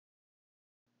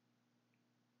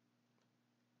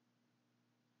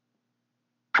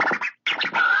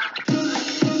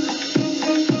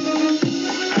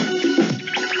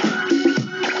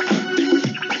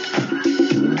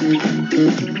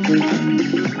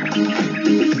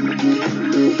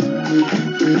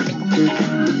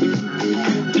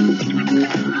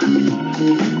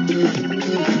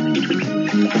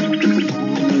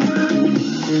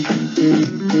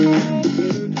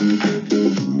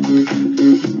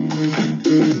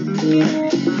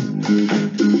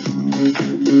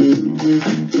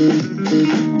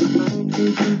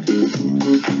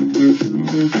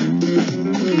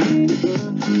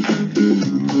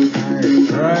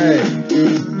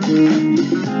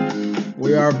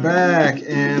We are back,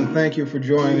 and thank you for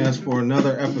joining us for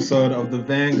another episode of the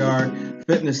Vanguard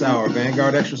Fitness Hour.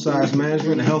 Vanguard Exercise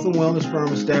Management, a health and wellness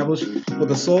firm established with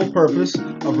the sole purpose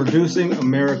of reducing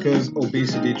America's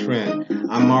obesity trend.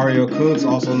 I'm Mario Kuntz,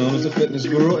 also known as the Fitness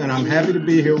Guru, and I'm happy to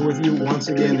be here with you once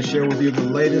again to share with you the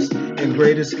latest and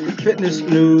greatest fitness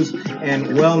news and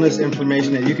wellness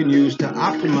information that you can use to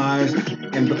optimize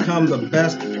and become the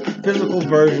best physical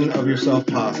version of yourself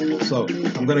possible. So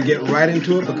I'm going to get right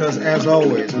into it because, as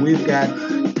always, we've got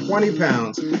 20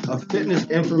 pounds of fitness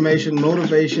information,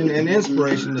 motivation, and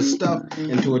inspiration to stuff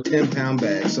into a 10-pound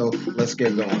bag. So let's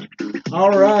get going.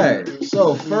 All right.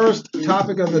 So first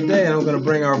topic of the day, and I'm going to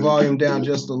bring our volume down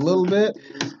just a little bit.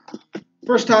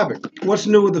 First topic, what's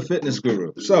new with the Fitness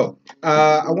Guru? So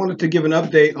I wanted to give an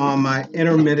update on my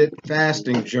intermittent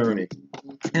fasting journey.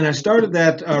 And I started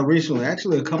that recently,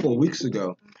 actually a couple of weeks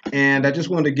ago. And I just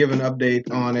wanted to give an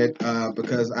update on it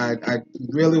because I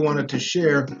really wanted to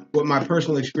share what my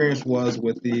personal experience was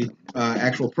with the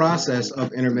actual process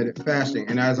of intermittent fasting.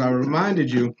 And as I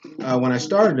reminded you when I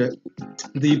started it,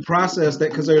 the process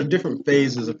because there are different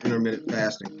phases of intermittent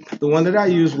fasting. The one that I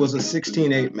used was a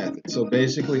 16-8 method. So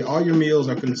basically, all your meals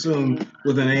are consumed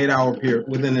within an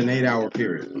 8-hour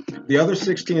period. The other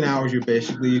 16 hours, you're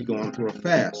basically going through a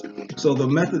fast. So the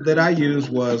method that I used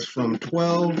was from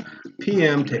 12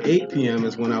 p.m. to 8 p.m.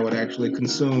 is when I would actually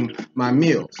consume my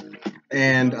meals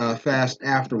and fast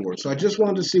afterwards. So I just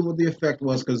wanted to see what the effect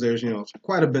was because there's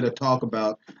quite a bit of talk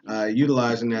about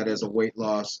utilizing that as a weight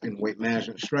loss and weight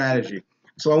management strategy.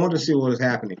 So I wanted to see what was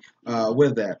happening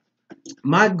with that.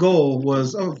 My goal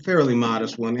was a fairly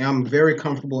modest one. I'm very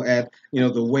comfortable at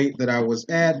the weight that I was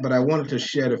at, but I wanted to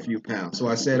shed a few pounds. So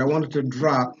I said I wanted to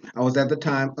drop. I was at the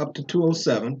time up to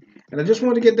 207. And I just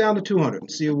wanted to get down to 200 and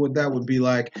see what that would be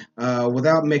like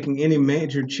without making any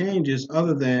major changes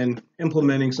other than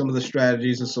implementing some of the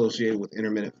strategies associated with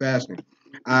intermittent fasting.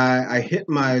 I hit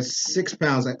my 6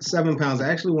 pounds, 7 pounds. I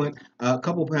actually went a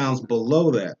couple pounds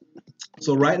below that.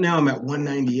 So right now I'm at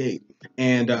 198,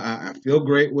 and I feel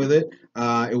great with it.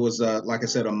 It was, like I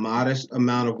said, a modest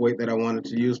amount of weight that I wanted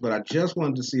to use, but I just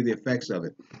wanted to see the effects of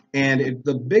it. And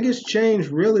the biggest change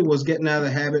really was getting out of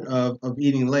the habit of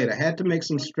eating late. I had to make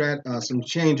some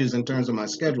changes in terms of my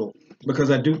schedule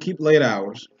because I do keep late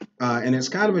hours, and it's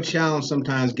kind of a challenge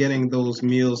sometimes getting those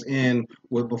meals in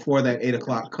before that 8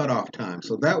 o'clock cutoff time.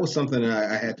 So that was something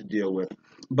that I had to deal with.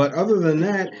 But other than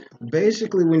that,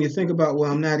 basically, when you think about,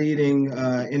 well, I'm not eating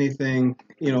anything,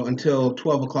 until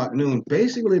 12 o'clock noon,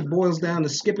 basically it boils down to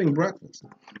skipping breakfast.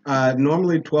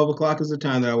 Normally, 12 o'clock is the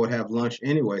time that I would have lunch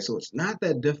anyway, so it's not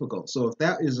that difficult. So if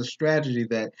that is a strategy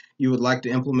that you would like to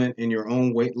implement in your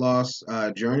own weight loss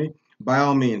journey, by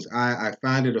all means, I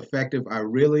find it effective. I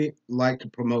really like to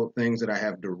promote things that I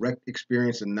have direct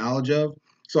experience and knowledge of.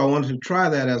 So I wanted to try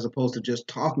that as opposed to just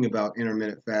talking about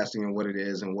intermittent fasting and what it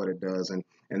is and what it does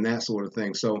and that sort of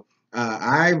thing. So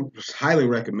I highly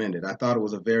recommend it. I thought it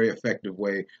was a very effective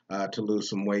way to lose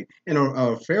some weight in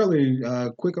a fairly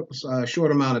quick,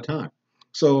 short amount of time.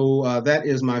 So that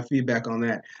is my feedback on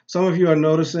that. Some of you are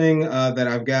noticing that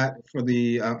I've got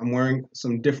I'm wearing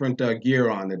some different gear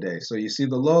on today. So you see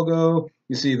the logo,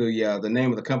 you see the name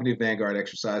of the company, Vanguard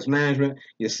Exercise Management.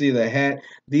 You see the hat.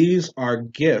 These are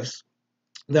gifts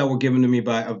that were given to me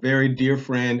by a very dear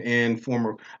friend and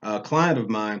former client of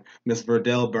mine, Miss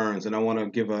Verdell Burns. And I want to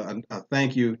give a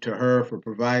thank you to her for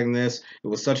providing this. It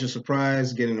was such a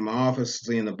surprise getting to my office,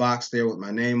 seeing the box there with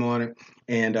my name on it,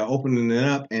 and opening it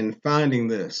up and finding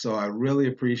this. So I really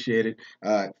appreciate it.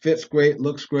 It fits great,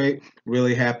 looks great,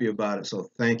 really happy about it. So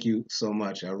thank you so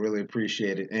much. I really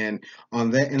appreciate it. And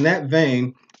in that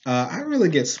vein, I really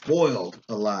get spoiled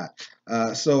a lot.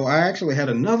 So I actually had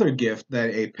another gift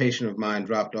that a patient of mine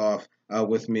dropped off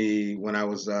with me when I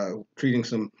was treating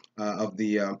some of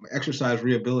the exercise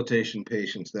rehabilitation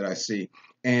patients that I see.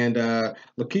 And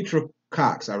Lakeitra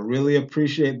Cox, I really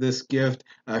appreciate this gift.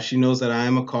 She knows that I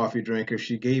am a coffee drinker.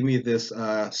 She gave me this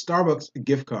Starbucks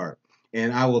gift card.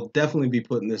 And I will definitely be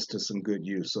putting this to some good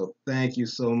use. So thank you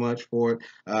so much for it.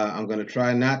 I'm going to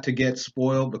try not to get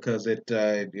spoiled because it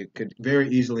could very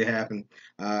easily happen.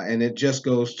 And it just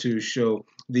goes to show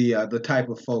the type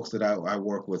of folks that I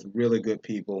work with, really good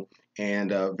people.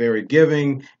 and very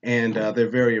giving, and they're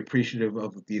very appreciative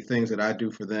of the things that I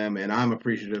do for them, and I'm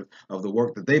appreciative of the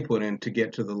work that they put in to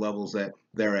get to the levels that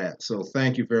they're at. So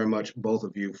thank you very much, both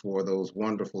of you, for those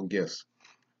wonderful gifts.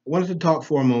 I wanted to talk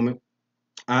for a moment.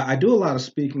 I do a lot of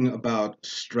speaking about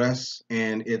stress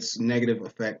and its negative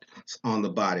effects on the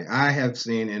body. I have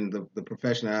seen in the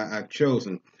profession I've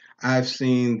chosen, I've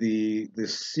seen the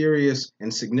serious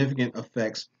and significant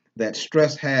effects that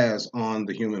stress has on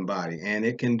the human body, and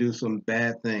it can do some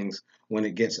bad things when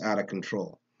it gets out of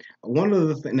control. One of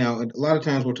the things, now, a lot of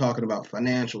times we're talking about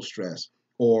financial stress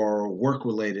or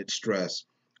work-related stress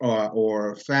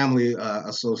or family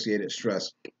associated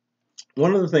stress.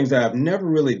 One of the things that I've never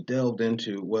really delved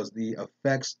into was the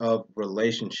effects of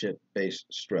relationship-based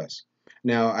stress.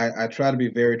 Now, I try to be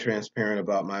very transparent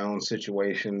about my own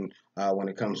situation when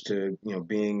it comes to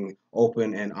being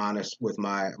open and honest with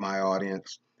my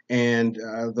audience. And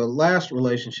the last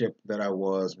relationship that I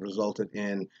was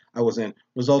in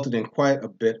resulted in quite a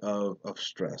bit of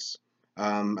stress.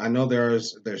 I know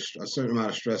there's a certain amount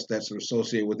of stress that's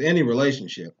associated with any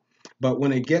relationship, but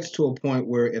when it gets to a point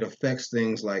where it affects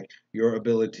things like your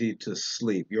ability to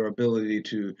sleep, your ability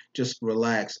to just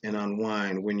relax and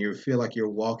unwind, when you feel like you're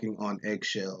walking on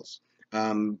eggshells,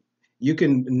 um, you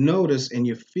can notice and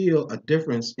you feel a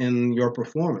difference in your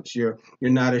performance. You're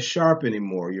not as sharp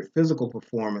anymore. Your physical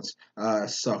performance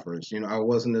suffers. I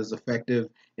wasn't as effective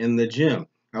in the gym.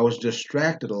 I was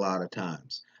distracted a lot of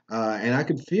times, and I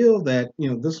could feel that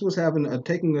this was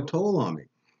taking a toll on me.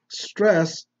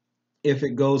 Stress, if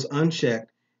it goes unchecked,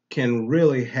 can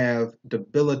really have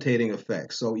debilitating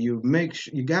effects. So you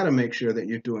got to make sure that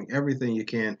you're doing everything you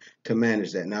can to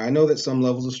manage that. Now, I know that some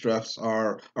levels of stress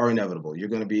are inevitable. You're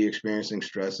going to be experiencing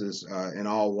stresses in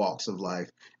all walks of life,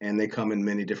 and they come in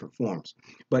many different forms.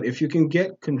 But if you can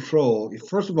get control,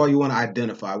 first of all, you want to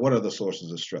identify what are the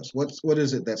sources of stress. What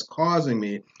is it that's causing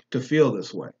me to feel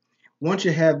this way? Once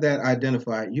you have that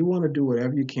identified, you want to do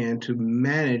whatever you can to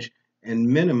manage and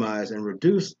minimize and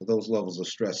reduce those levels of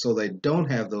stress so they don't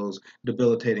have those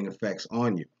debilitating effects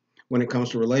on you. When it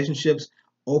comes to relationships,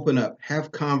 open up,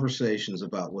 have conversations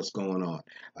about what's going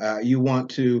on. You want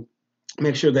to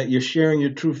make sure that you're sharing your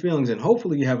true feelings, and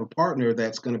hopefully you have a partner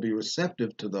that's going to be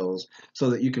receptive to those so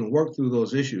that you can work through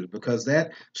those issues, because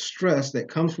that stress that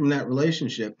comes from that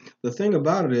relationship, the thing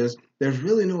about it is there's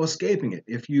really no escaping it.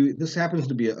 If this happens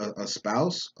to be a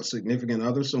spouse, a significant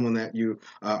other, someone that you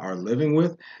are living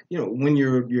with, when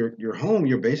you're home,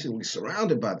 you're basically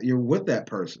surrounded by you're with that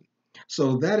person.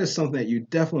 So that is something that you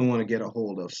definitely want to get a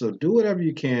hold of. So do whatever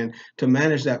you can to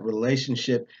manage that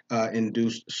relationship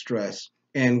induced stress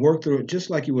and work through it just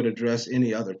like you would address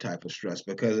any other type of stress,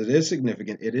 because it is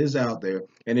significant, it is out there,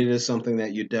 and it is something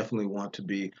that you definitely want to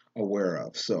be aware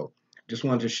of. So just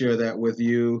wanted to share that with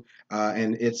you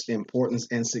and its importance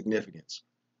and significance.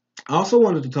 I also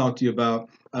wanted to talk to you about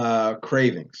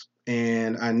cravings.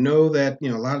 And I know that a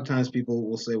lot of times people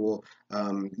will say, "Well,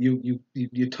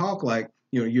 you talk like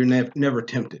you're never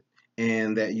tempted,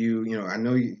 and that I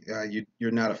know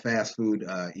you're not a fast food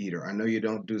eater. I know you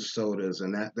don't do sodas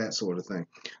and that sort of thing.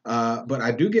 But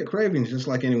I do get cravings just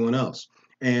like anyone else."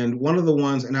 And one of the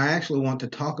ones, and I actually want to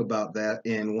talk about that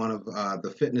in one of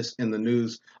the Fitness in the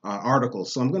News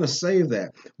articles. So I'm going to save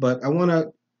that. But I want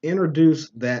to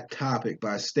introduce that topic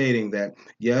by stating that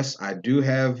yes, I do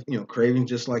have cravings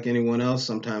just like anyone else.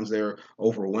 Sometimes they're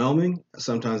overwhelming,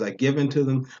 sometimes I give into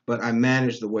them, but I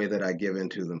manage the way that I give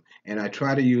into them, and I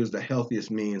try to use the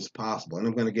healthiest means possible, and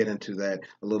I'm going to get into that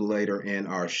a little later in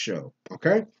our show.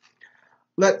 Okay,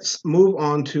 let's move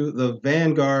on to the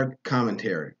Vanguard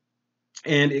Commentary.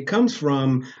 And it comes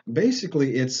from,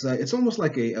 basically it's almost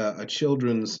like a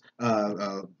children's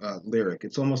lyric.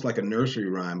 It's almost like a nursery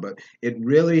rhyme, but it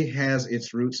really has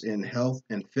its roots in health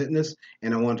and fitness,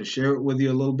 and I want to share it with you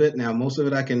a little bit. Now, most of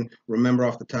it I can remember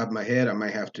off the top of my head. I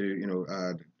might have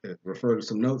to refer to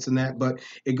some notes in that, but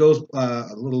it goes a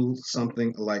little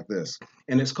something like this,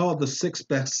 and it's called the six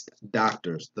best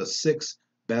doctors. The six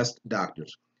best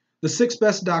doctors. The six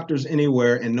best doctors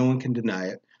anywhere, and no one can deny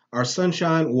it, are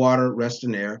sunshine, water, rest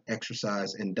and air,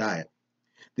 exercise, and diet.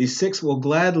 These six will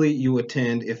gladly you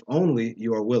attend if only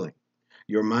you are willing.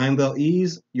 Your mind they'll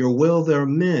ease, your will they'll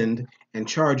mend, and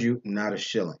charge you not a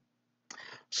shilling.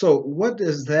 So what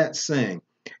is that saying?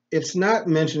 It's not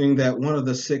mentioning that one of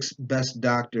the six best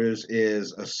doctors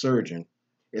is a surgeon.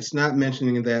 It's not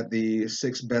mentioning that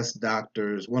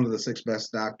one of the six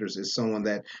best doctors is someone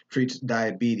that treats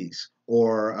diabetes,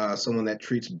 or someone that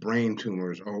treats brain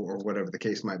tumors, or whatever the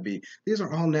case might be. These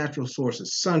are all natural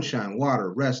sources: sunshine,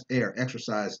 water, rest, air,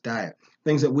 exercise, diet,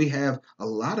 things that we have a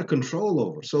lot of control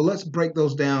over. So let's break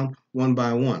those down one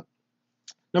by one.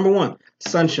 Number one,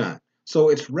 sunshine. So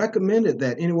it's recommended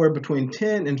that anywhere between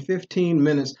 10 and 15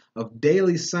 minutes of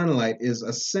daily sunlight is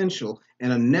essential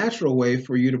and a natural way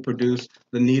for you to produce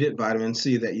the needed vitamin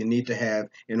C that you need to have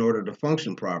in order to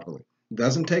function properly. It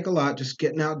doesn't take a lot, just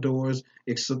getting outdoors,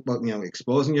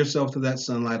 exposing yourself to that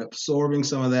sunlight, absorbing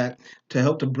some of that to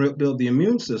help to build the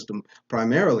immune system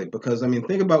primarily. Because, I mean,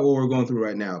 think about what we're going through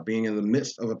right now, being in the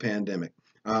midst of a pandemic.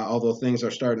 Although things are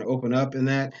starting to open up in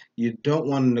that, you don't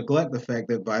want to neglect the fact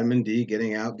that vitamin D,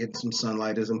 getting out, getting some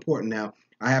sunlight is important. Now,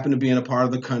 I happen to be in a part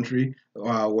of the country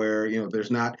where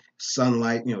there's not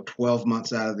sunlight 12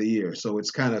 months out of the year, so it's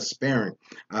kind of sparing.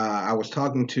 I was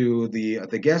talking to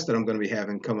the guest that I'm going to be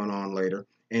having coming on later,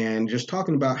 and just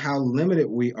talking about how limited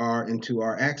we are into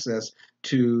our access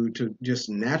to just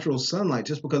natural sunlight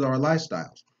just because of our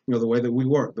lifestyles. The way that we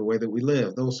work, the way that we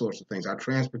live, those sorts of things, our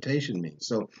transportation means.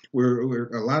 So we're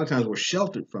a lot of times we're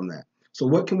sheltered from that. So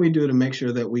what can we do to make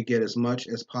sure that we get as much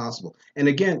as possible? And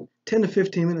again, 10 to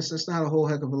 15 minutes, that's not a whole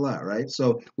heck of a lot, right?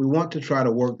 So we want to try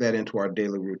to work that into our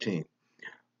daily routine.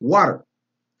 Water.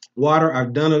 Water,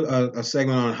 I've done a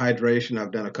segment on hydration.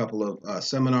 I've done a couple of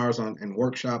seminars and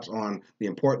workshops on the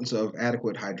importance of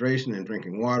adequate hydration and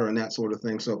drinking water and that sort of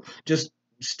thing. So just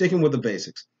sticking with the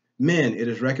basics. Men, it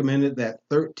is recommended that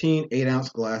 13 8-ounce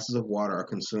glasses of water are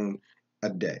consumed a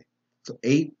day. So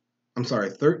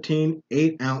 13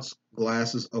 8-ounce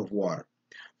glasses of water.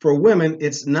 For women,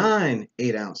 it's 9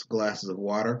 8-ounce glasses of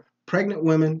water. Pregnant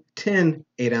women, 10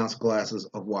 8-ounce glasses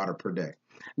of water per day.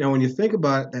 Now, when you think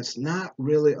about it, that's not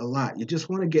really a lot. You just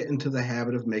want to get into the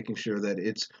habit of making sure that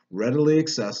it's readily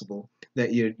accessible,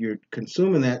 that you're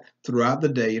consuming that throughout the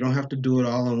day. You don't have to do it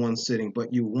all in one sitting,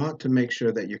 but you want to make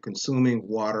sure that you're consuming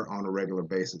water on a regular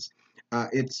basis.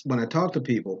 It's when I talk to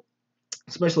people,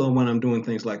 especially when I'm doing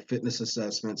things like fitness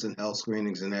assessments and health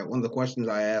screenings and that, one of the questions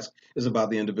I ask is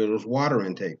about the individual's water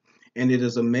intake. And it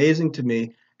is amazing to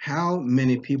me how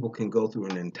many people can go through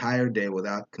an entire day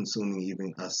without consuming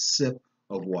even a sip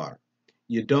of water.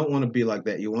 You don't want to be like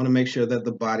that. You want to make sure that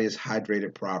the body is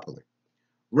hydrated properly.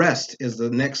 Rest is the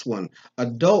next one.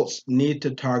 Adults need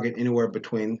to target anywhere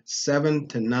between 7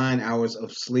 to 9 hours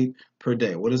of sleep per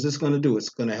day. What is this going to do? It's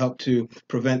going to help to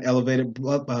prevent elevated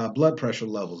blood pressure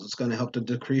levels. It's going to help to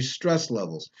decrease stress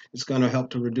levels. It's going to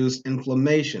help to reduce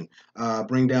inflammation,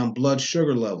 bring down blood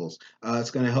sugar levels.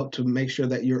 It's going to help to make sure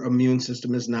that your immune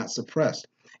system is not suppressed.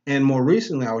 And more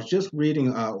recently, I was just reading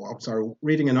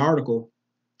an article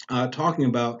talking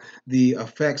about the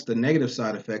effects, the negative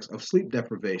side effects of sleep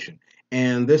deprivation.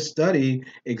 And this study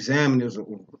examined, it was a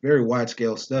very wide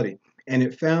scale study, and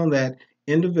it found that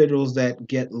individuals that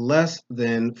get less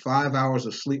than 5 hours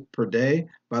of sleep per day,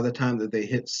 by the time that they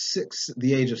hit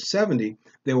the age of 70,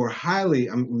 they were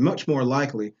much more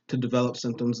likely to develop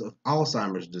symptoms of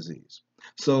Alzheimer's disease.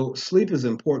 So sleep is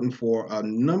important for a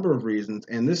number of reasons,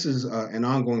 and this is an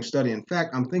ongoing study. In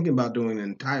fact, I'm thinking about doing an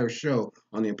entire show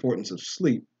on the importance of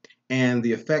sleep and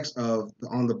the effects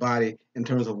on the body in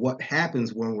terms of what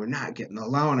happens when we're not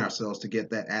allowing ourselves to get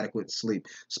that adequate sleep.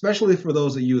 Especially for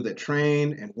those of you that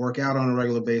train and work out on a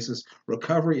regular basis,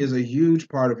 recovery is a huge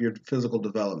part of your physical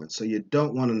development. So you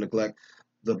don't want to neglect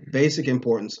the basic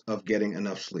importance of getting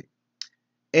enough sleep.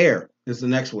 Air is the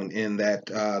next one in that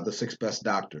the 6 best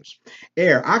doctors.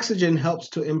 Air, oxygen helps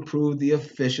to improve the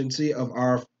efficiency of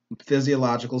our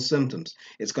physiological symptoms.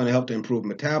 It's going to help to improve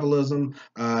metabolism,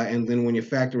 and then when you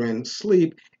factor in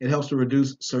sleep, it helps to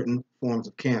reduce certain forms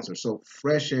of cancer. So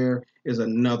fresh air is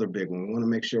another big one. We want to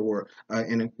make sure we're,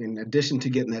 in addition to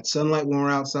getting that sunlight when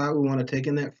we're outside, we want to take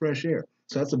in that fresh air.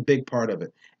 So that's a big part of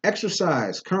it.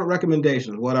 Exercise, current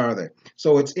recommendations, what are they?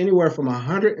 So it's anywhere from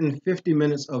 150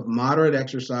 minutes of moderate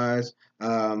exercise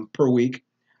per week,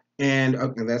 and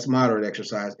that's moderate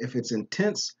exercise. If it's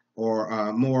intense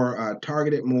or more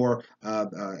targeted, more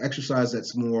exercise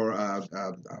that's more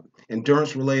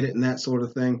endurance related and that sort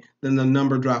of thing, then the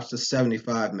number drops to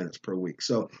 75 minutes per week.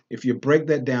 So if you break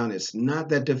that down, it's not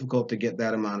that difficult to get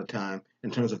that amount of time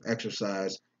in terms of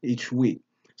exercise each week.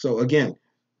 So again,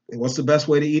 what's the best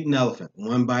way to eat an elephant?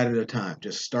 One bite at a time.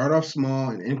 Just start off small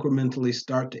and incrementally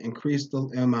start to increase the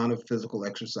amount of physical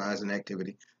exercise and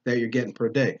activity that you're getting per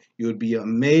day. You would be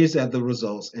amazed at the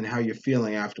results and how you're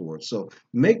feeling afterwards. So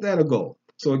make that a goal.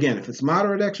 So again, if it's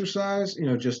moderate exercise,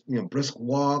 just brisk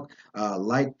walk,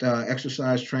 light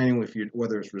exercise training,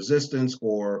 whether it's resistance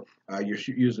or you're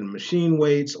using machine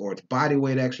weights or it's body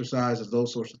weight exercises,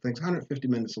 those sorts of things, 150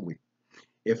 minutes a week.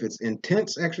 If it's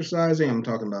intense exercising, I'm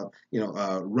talking about,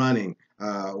 running,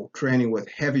 training with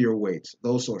heavier weights,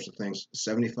 those sorts of things,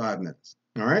 75 minutes.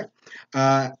 All right.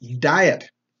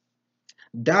 Diet.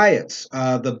 Diets,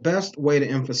 the best way to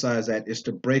emphasize that is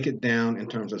to break it down in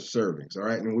terms of servings, all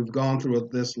right? And we've gone through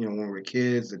this, when we were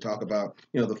kids, they talk about,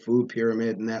 the food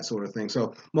pyramid and that sort of thing.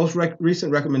 So most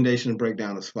recent recommendations break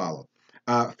down as follows.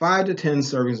 5 to 10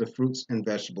 servings of fruits and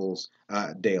vegetables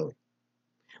daily.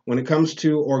 When it comes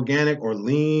to organic or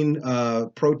lean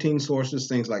protein sources,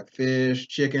 things like fish,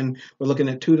 chicken, we're looking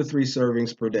at 2 to 3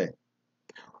 servings per day.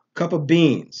 Cup of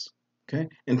beans, okay?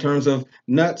 In terms of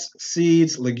nuts,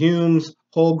 seeds, legumes,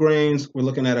 whole grains, we're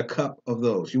looking at a cup of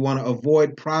those. You want to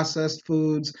avoid processed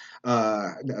foods,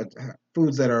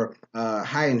 foods that are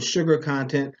high in sugar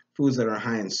content, foods that are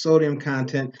high in sodium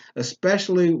content.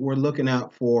 Especially, we're looking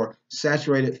out for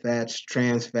saturated fats,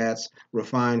 trans fats,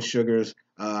 refined sugars,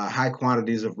 high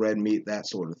quantities of red meat, that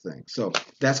sort of thing. So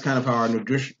that's kind of how our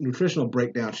nutritional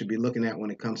breakdown should be looking at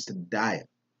when it comes to diet.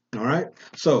 All right.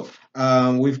 So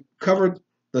we've covered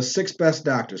the 6 best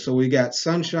doctors. So we got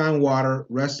sunshine, water,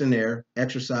 rest and air,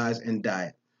 exercise, and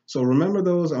diet. So remember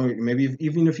those. I mean, maybe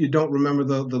even if you don't remember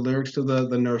the lyrics to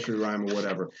the nursery rhyme or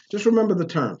whatever, just remember the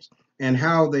terms and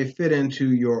how they fit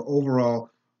into your overall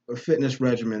fitness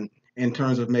regimen in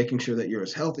terms of making sure that you're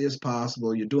as healthy as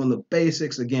possible. You're doing the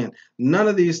basics. Again, none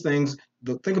of these things.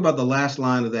 Think about the last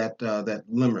line of that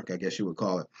limerick, I guess you would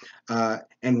call it,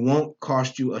 and won't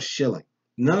cost you a shilling.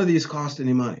 None of these cost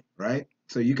any money, right?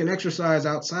 So you can exercise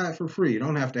outside for free. You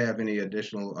don't have to have any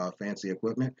additional fancy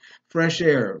equipment. Fresh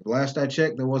air. Last I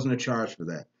checked, there wasn't a charge for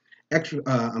that.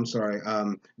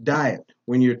 Diet.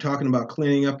 When you're talking about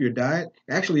cleaning up your diet,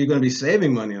 actually you're going to be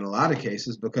saving money in a lot of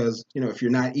cases because, if you're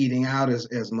not eating out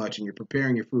as much and you're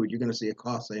preparing your food, you're going to see a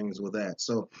cost savings with that.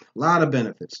 So a lot of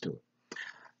benefits to it.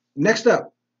 Next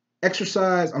up,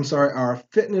 our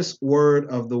fitness word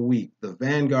of the week, the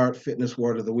Vanguard fitness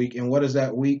word of the week. And what is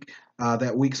that week?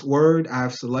 That week's word,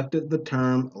 I've selected the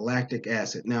term lactic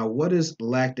acid. Now, what is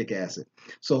lactic acid?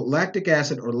 So lactic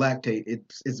acid or lactate,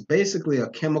 it's basically a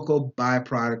chemical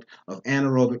byproduct of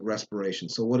anaerobic respiration.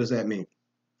 So what does that mean?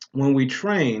 When we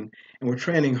train, and we're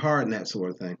training hard and that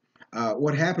sort of thing,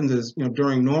 what happens is,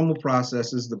 during normal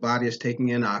processes, the body is taking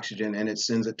in oxygen and it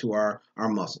sends it to our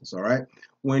muscles, all right?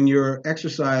 When you're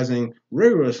exercising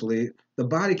rigorously, the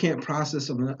body can't process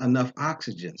enough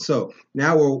oxygen. So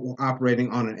now we're operating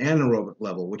on an anaerobic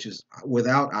level, which is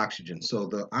without oxygen. So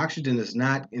the oxygen is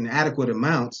not in adequate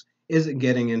amounts, isn't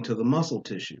getting into the muscle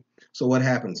tissue. So what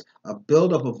happens? A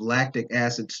buildup of lactic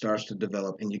acid starts to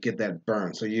develop and you get that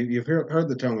burn. So you've heard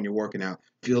the term when you're working out,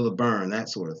 feel the burn, that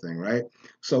sort of thing, right?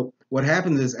 So what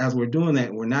happens is as we're doing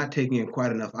that, we're not taking in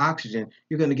quite enough oxygen,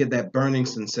 you're going to get that burning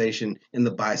sensation in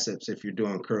the biceps if you're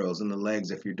doing curls, in the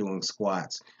legs if you're doing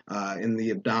squats, in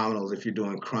the abdominals if you're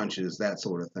doing crunches, that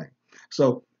sort of thing.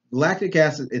 So lactic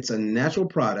acid, it's a natural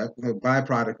product, a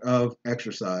byproduct of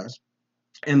exercise.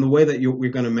 And the way that we're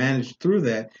going to manage through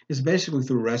that is basically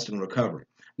through rest and recovery.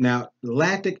 Now,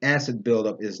 lactic acid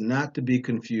buildup is not to be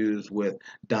confused with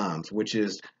DOMS, which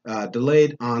is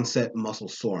delayed onset muscle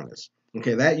soreness.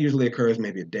 Okay, that usually occurs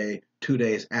maybe a day, 2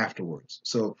 days afterwards.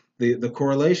 So the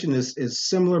correlation is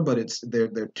similar, but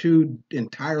they're 2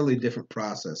 entirely different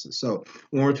processes. So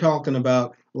when we're talking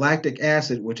about lactic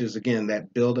acid, which is again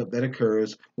that buildup that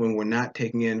occurs when we're not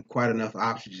taking in quite enough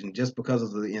oxygen just because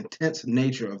of the intense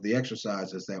nature of the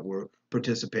exercises that we're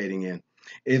participating in.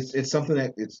 It's something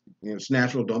that it's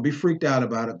natural. Don't be freaked out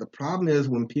about it. The problem is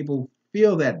when people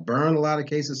feel that burn, a lot of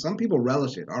cases, some people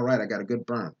relish it. All right, I got a good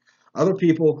burn. Other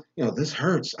people, this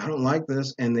hurts. I don't like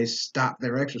this, and they stop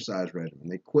their exercise regimen.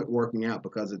 They quit working out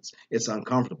because it's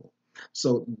uncomfortable.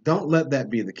 So don't let that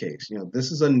be the case.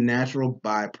 This is a natural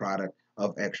byproduct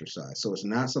of exercise. So it's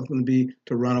not something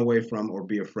to run away from or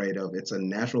be afraid of. It's a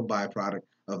natural byproduct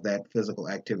of that physical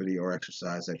activity or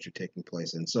exercise that you're taking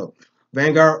place in. So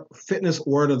Vanguard Fitness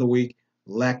Word of the Week,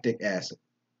 lactic acid.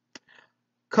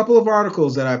 Couple of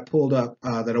articles that I pulled up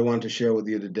that I wanted to share with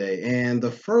you today. And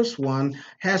the first one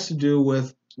has to do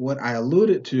with what I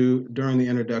alluded to during the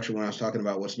introduction when I was talking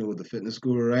about what's new with the fitness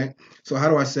guru, right? So how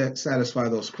do I satisfy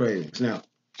those cravings? Now,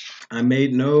 I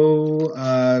made no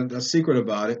a secret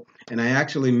about it. And I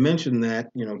actually mentioned that,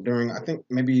 during, I think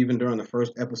maybe even during the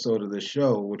first episode of this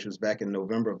show, which was back in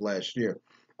November of last year.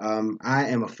 I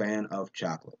am a fan of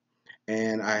chocolate.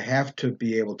 And I have to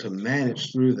be able to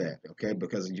manage through that, okay?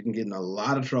 Because you can get in a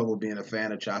lot of trouble being a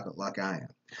fan of chocolate like I am.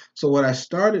 So what I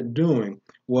started doing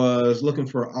was looking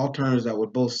for alternatives that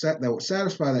would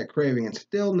satisfy that craving and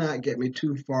still not get me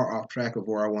too far off track of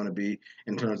where I want to be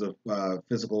in terms of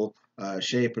physical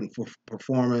shape and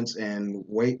performance and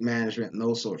weight management and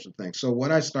those sorts of things. So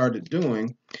what I started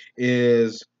doing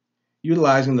is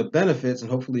utilizing the benefits,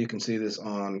 and hopefully you can see this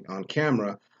on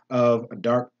camera, of a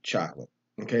dark chocolate.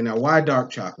 Okay, now why dark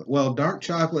chocolate? Well, dark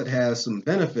chocolate has some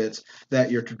benefits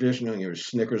that your traditional, your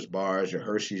Snickers bars, your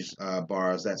Hershey's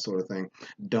bars, that sort of thing,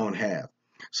 don't have.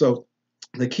 So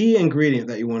the key ingredient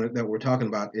that we're talking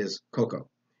about is cocoa,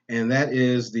 and that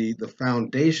is the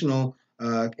foundational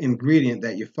ingredient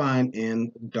that you find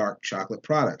in dark chocolate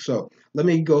products. So let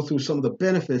me go through some of the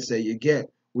benefits that you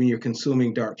get when you're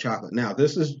consuming dark chocolate. Now,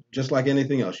 this is just like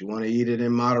anything else. You want to eat it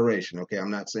in moderation. Okay,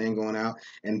 I'm not saying going out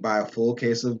and buy a full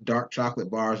case of dark chocolate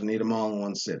bars and eat them all in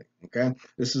one sitting. Okay,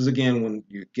 this is again when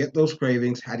you get those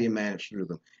cravings, how do you manage through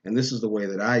them? And this is the way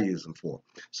that I use them for.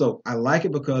 So I like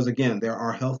it because again, there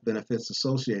are health benefits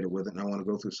associated with it, and I want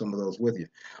to go through some of those with you.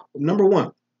 Number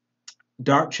one,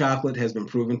 dark chocolate has been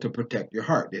proven to protect your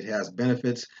heart. It has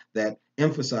benefits that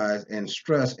emphasize and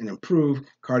stress and improve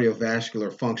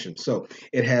cardiovascular function. So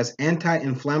it has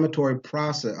anti-inflammatory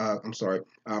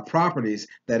properties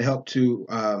that help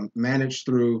to manage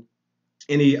through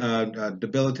any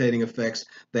debilitating effects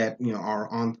that are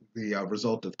on the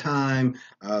result of time,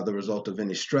 the result of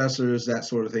any stressors, that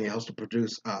sort of thing. It helps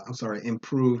to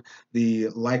improve the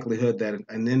likelihood that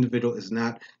an individual is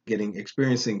not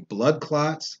experiencing blood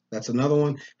clots. That's another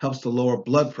one. Helps to lower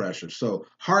blood pressure. So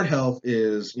heart health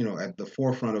is at the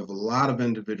forefront of a lot of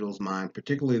individuals' mind,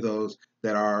 particularly those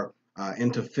that are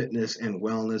into fitness and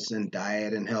wellness and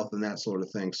diet and health and that sort of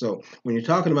thing. So when you're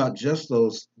talking about just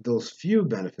those few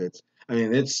benefits, I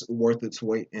mean, it's worth its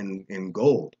weight in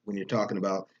gold when you're talking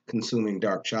about consuming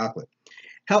dark chocolate.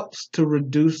 Helps to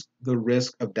reduce the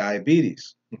risk of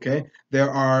diabetes. Okay,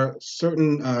 there's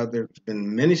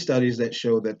been many studies that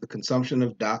show that the consumption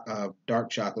of dark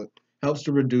chocolate helps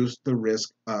to reduce the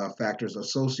risk factors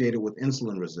associated with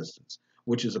insulin resistance,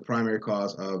 which is a primary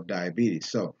cause of diabetes.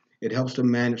 So it helps to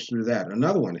manage through that.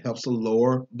 Another one, it helps to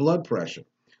lower blood pressure.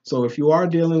 So if you are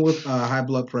dealing with high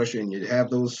blood pressure and you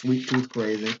have those sweet tooth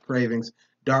cravings,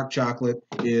 dark chocolate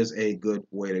is a good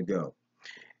way to go.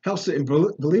 Helps to,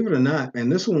 believe it or not,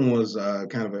 and this one was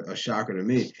kind of a shocker to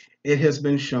me, it has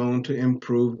been shown to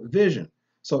improve vision.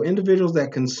 So individuals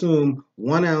that consume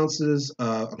 1 ounce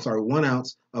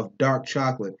of dark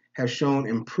chocolate have shown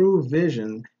improved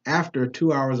vision after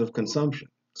 2 hours of consumption.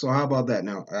 So how about that?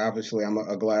 Now, obviously, I'm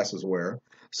a glasses wearer,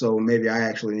 so maybe I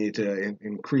actually need to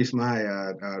increase my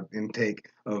intake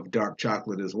of dark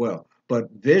chocolate as well.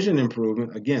 But vision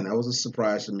improvement, again, that was a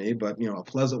surprise to me, but a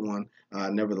pleasant one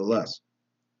nevertheless.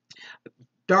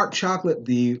 Dark chocolate,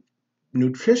 the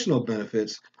nutritional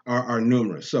benefits are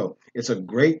numerous. So it's a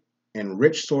great and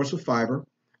rich source of fiber.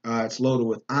 It's loaded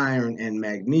with iron and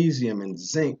magnesium and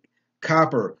zinc,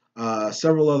 copper,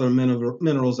 several other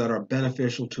minerals that are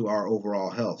beneficial to our overall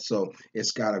health. So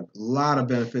it's got a lot of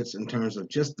benefits in terms of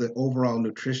just the overall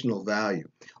nutritional value.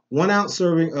 1 ounce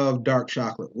serving of dark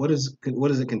chocolate. What does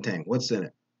it contain? What's in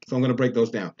it? So I'm going to break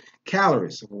those down.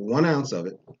 Calories, 1 ounce of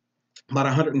it, about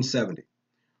 170.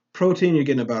 Protein, you're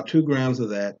getting about 2 grams of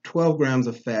that, 12 grams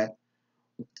of fat,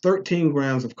 13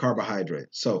 grams of carbohydrate.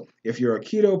 So if you're a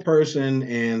keto person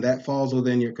and that falls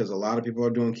within because a lot of people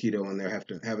are doing keto and they're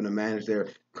having to manage their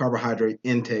carbohydrate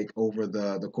intake over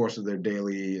the course of their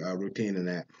daily routine and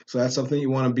that. So that's something you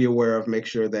want to be aware of. Making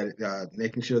sure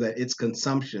that its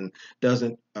consumption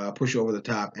doesn't push over the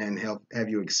top and have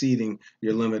you exceeding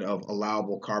your limit of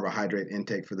allowable carbohydrate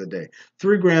intake for the day.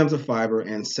 3 grams of fiber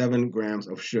and 7 grams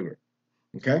of sugar.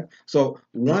 Okay, so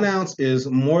 1 ounce is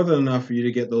more than enough for you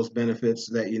to get those benefits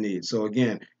that you need. So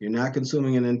again, you're not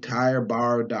consuming an entire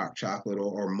bar of dark chocolate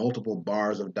or multiple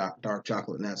bars of dark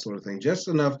chocolate and that sort of thing. Just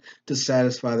enough to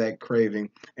satisfy that craving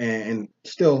and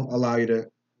still allow you to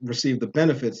receive the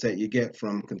benefits that you get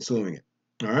from consuming it.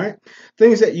 All right,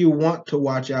 things that you want to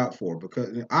watch out for,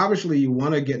 because obviously you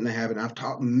want to get in the habit. I've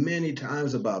talked many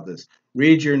times about this.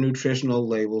 Read your nutritional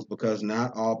labels because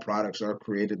not all products are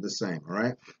created the same. All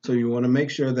right, so you want to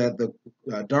make sure that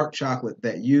the dark chocolate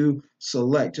that you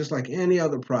select, just like any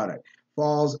other product,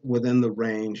 falls within the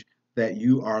range that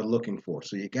you are looking for.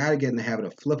 So you got to get in the habit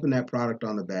of flipping that product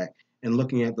on the back and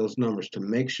looking at those numbers to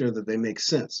make sure that they make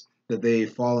sense, that they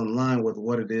fall in line with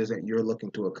what it is that you're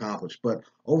looking to accomplish. But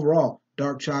overall,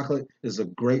 dark chocolate is a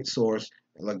great source.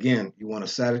 Again,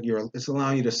 it's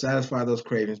allowing you to satisfy those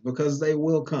cravings because they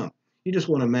will come. You just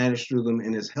want to manage through them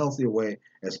in as healthy a way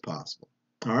as possible.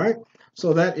 All right,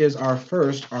 so that is our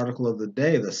first article of the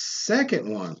day. The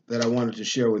second one that I wanted to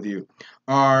share with you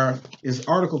is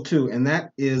Article 2, and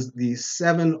that is the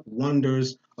 7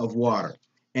 wonders of water.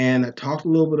 And I talked a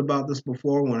little bit about this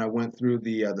before when I went through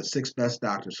the 6 best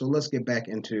doctors. So let's get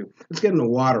into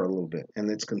water a little bit and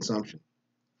its consumption.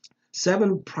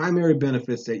 7 primary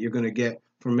benefits that you're going to get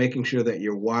from making sure that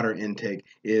your water intake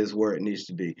is where it needs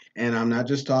to be. And I'm not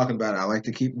just talking about it. I like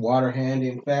to keep water handy.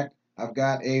 In fact, I've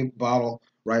got a bottle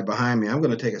right behind me. I'm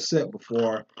going to take a sip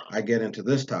before I get into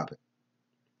this topic.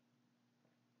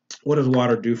 What does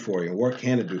water do for you? What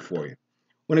can it do for you?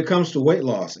 When it comes to weight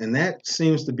loss, and that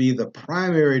seems to be the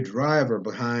primary driver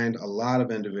behind a lot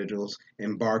of individuals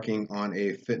embarking on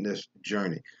a fitness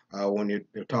journey. When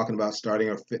you're talking about starting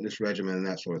a fitness regimen and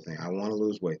that sort of thing, I want to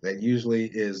lose weight. That usually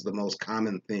is the most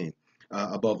common theme,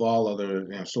 above all other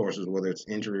sources, whether it's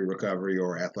injury recovery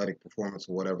or athletic performance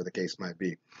or whatever the case might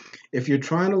be. If you're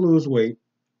trying to lose weight,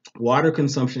 water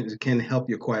consumption can help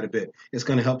you quite a bit. It's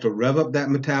going to help to rev up that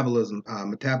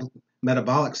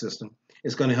metabolic system.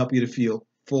 It's going to help you to feel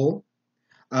full.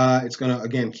 It's going to,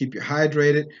 again, keep you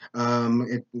hydrated.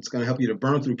 It's going to help you to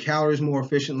burn through calories more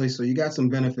efficiently. So you got some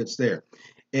benefits there.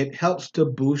 It helps to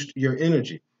boost your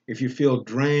energy. If you feel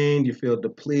drained, you feel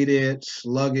depleted,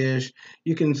 sluggish,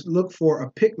 you can look for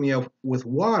a pick-me-up with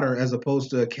water as opposed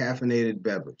to a caffeinated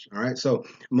beverage. All right. So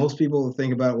most people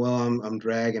think about, well, I'm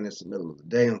dragging. It's the middle of the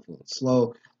day. I'm feeling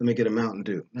slow. Let me get a Mountain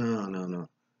Dew. No.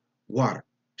 Water.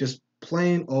 Just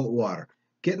plain old water.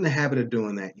 Get in the habit of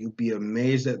doing that. You'll be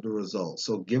amazed at the results.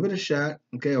 So give it a shot.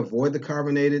 Okay. Avoid the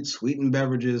carbonated, sweetened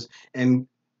beverages and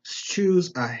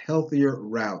choose a healthier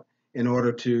route in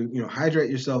order to, hydrate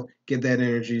yourself, get that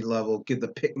energy level, get the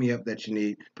pick-me-up that you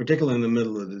need, particularly in the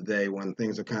middle of the day when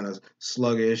things are kind of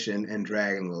sluggish and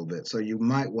dragging a little bit. So you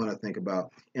might want to think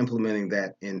about implementing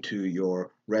that into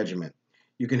your regimen.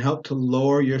 You can help to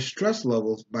lower your stress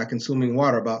levels by consuming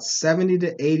water. About 70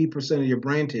 to 80% of your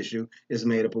brain tissue is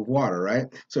made up of water, right?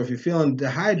 So if you're feeling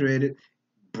dehydrated,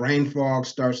 brain fog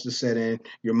starts to set in,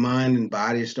 your mind and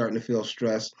body is starting to feel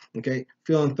stressed, okay?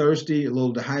 Feeling thirsty, a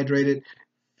little dehydrated,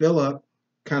 fill up,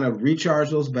 kind of recharge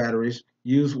those batteries,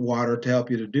 use water to help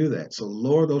you to do that. So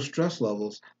lower those stress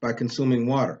levels by consuming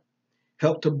water.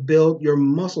 Help to build your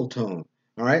muscle tone,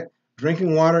 all right?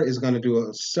 Drinking water is going to do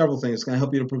several things. It's going to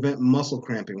help you to prevent muscle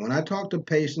cramping. When I talk to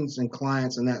patients and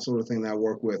clients and that sort of thing that I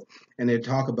work with, and they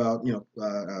talk about,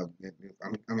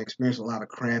 I'm experiencing a lot of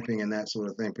cramping and that sort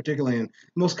of thing, particularly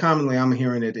most commonly I'm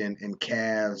hearing it in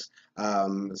calves.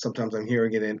 Sometimes I'm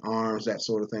hearing it in arms, that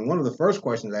sort of thing. One of the first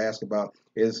questions I ask about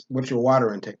is, what's your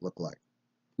water intake look like?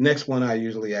 Next one, I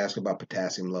usually ask about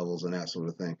potassium levels and that sort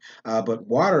of thing. But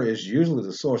water is usually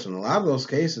the source. In a lot of those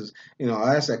cases,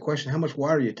 I ask that question, how much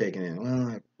water are you taking in? Well,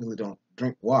 I really don't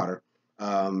drink water.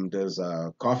 Does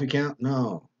coffee count?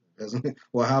 No. Doesn't.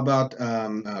 Well, how about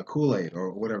Kool-Aid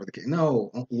or whatever the case?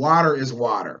 No, water is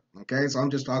water. Okay, so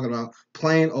I'm just talking about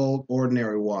plain old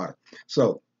ordinary water.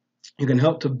 So you can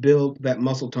help to build that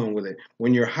muscle tone with it.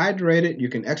 When you're hydrated, you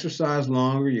can exercise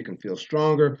longer, you can feel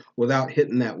stronger without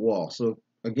hitting that wall. So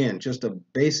again, just a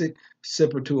basic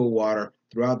sip or two of water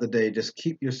throughout the day. Just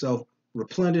keep yourself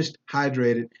replenished,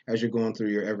 hydrated as you're going through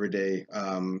your everyday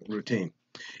routine.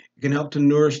 It can help to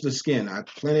nourish the skin.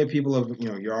 Plenty of people have,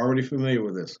 you're already familiar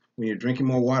with this. When you're drinking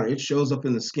more water, it shows up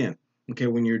in the skin. Okay,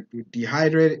 when you're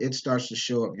dehydrated, it starts to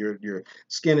show up. Your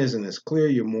skin isn't as clear.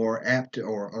 You're more apt to,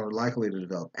 or likely to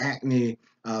develop acne,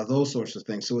 those sorts of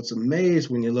things. So it's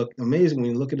amazing when you look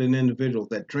at an individual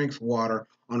that drinks water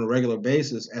on a regular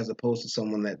basis as opposed to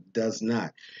someone that does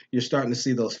not. You're starting to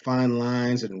see those fine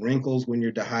lines and wrinkles when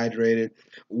you're dehydrated.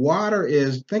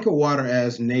 Think of water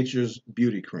as nature's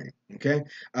beauty cream. Okay,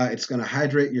 it's going to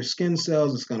hydrate your skin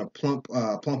cells. It's going to plump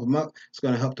them up. It's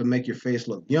going to help to make your face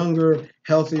look younger,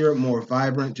 healthier, more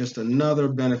vibrant. Just another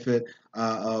benefit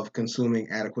of consuming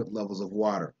adequate levels of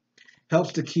water.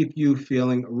 Helps to keep you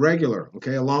feeling regular.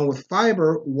 Okay, along with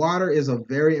fiber, water is a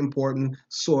very important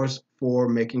source for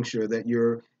making sure that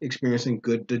you're experiencing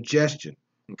good digestion.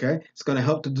 Okay, it's going to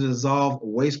help to dissolve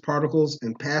waste particles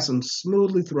and pass them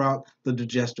smoothly throughout the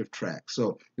digestive tract.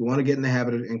 So you want to get in the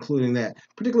habit of including that,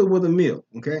 particularly with a meal.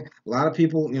 Okay, a lot of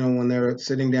people, when they're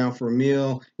sitting down for a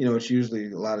meal, it's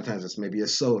usually a lot of times it's maybe a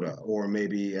soda or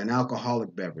maybe an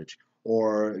alcoholic beverage,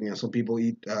 or some people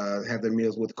have their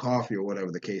meals with coffee or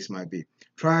whatever the case might be.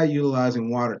 Try utilizing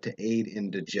water to aid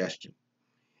in digestion.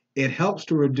 It helps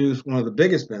to reduce one of the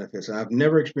biggest benefits, and I've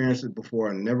never experienced it before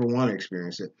and never want to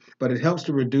experience it, but it helps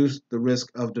to reduce the risk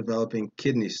of developing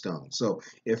kidney stones. So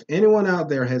if anyone out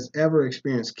there has ever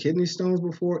experienced kidney stones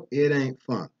before, it ain't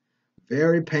fun.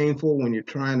 Very painful when you're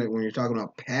talking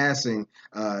about passing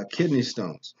kidney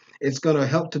stones. It's going to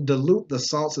help to dilute the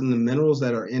salts and the minerals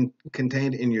that are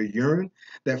contained in your urine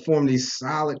that form these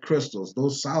solid crystals.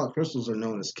 Those solid crystals are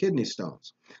known as kidney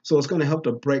stones. So it's going to help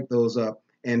to break those up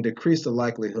and decrease the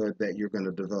likelihood that you're going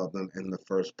to develop them in the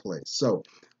first place. So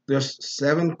there's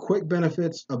 7 quick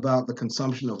benefits about the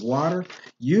consumption of water.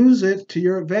 Use it to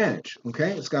your advantage.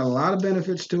 Okay, it's got a lot of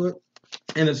benefits to it,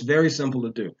 and it's very simple to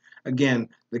do. Again,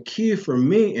 the key for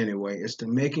me anyway is to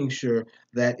making sure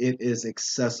that it is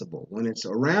accessible. When it's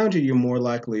around you, you're more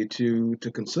likely to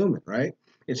consume it, right?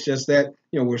 It's just that,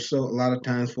 a lot of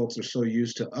times folks are so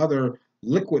used to other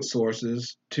liquid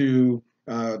sources to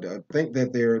think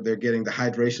that they're getting the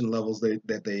hydration levels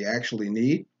that they actually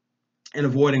need, and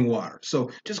avoiding water.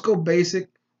 So just go basic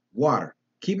water.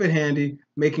 Keep it handy,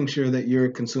 making sure that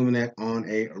you're consuming that on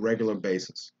a regular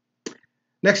basis.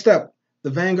 Next up, the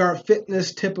Vanguard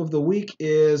Fitness tip of the week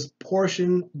is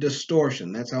portion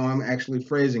distortion. That's how I'm actually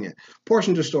phrasing it.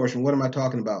 Portion distortion, what am I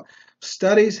talking about?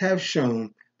 Studies have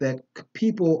shown that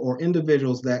people or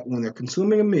individuals that when they're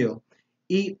consuming a meal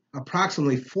eat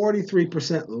approximately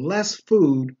 43% less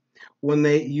food when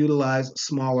they utilize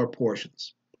smaller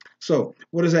portions. So,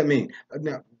 what does that mean?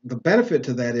 Now, the benefit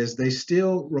to that is they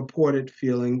still reported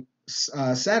feeling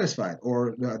satisfied,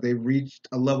 or they reached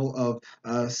a level of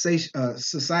I'm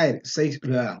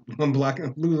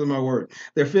losing my word.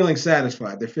 They're feeling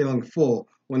satisfied. They're feeling full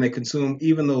when they consume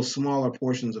even those smaller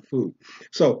portions of food.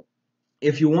 So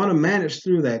if you want to manage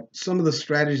through that, some of the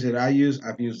strategies that I've used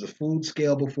the food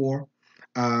scale before.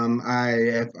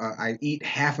 I eat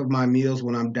half of my meals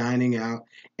when I'm dining out,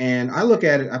 and I look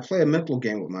at it. I play a mental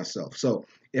game with myself. So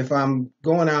if I'm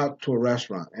going out to a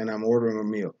restaurant and I'm ordering a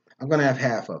meal, I'm going to have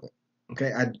half of it.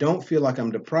 Okay, I don't feel like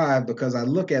I'm deprived because I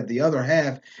look at the other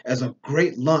half as a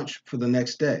great lunch for the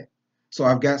next day. So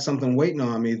I've got something waiting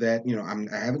on me that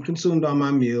I haven't consumed on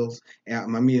my meals,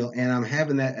 my meal, and I'm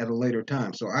having that at a later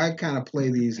time. So I kind of play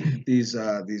these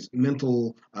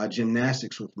mental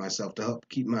gymnastics with myself to help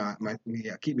keep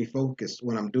me focused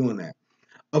when I'm doing that.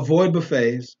 Avoid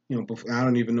buffets. I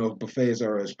don't even know if buffets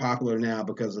are as popular now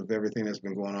because of everything that's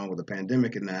been going on with the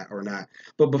pandemic and that or not.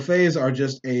 But buffets are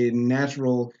just a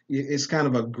natural. It's kind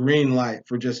of a green light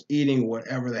for just eating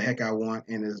whatever the heck I want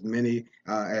in as many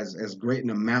as great an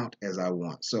amount as I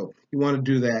want. So you want to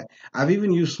do that. I've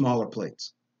even used smaller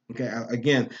plates. Okay,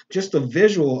 again, just the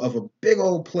visual of a big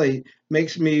old plate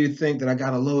makes me think that I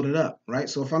got to load it up, right?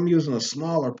 So if I'm using a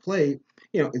smaller plate,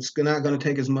 it's not going to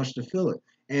take as much to fill it.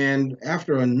 And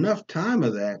after enough time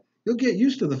of that, you'll get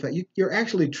used to the fact you're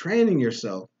actually training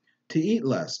yourself to eat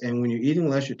less. And when you're eating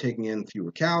less, you're taking in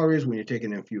fewer calories. When you're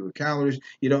taking in fewer calories,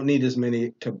 you don't need as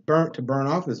many to burn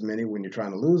off as many when you're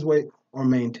trying to lose weight or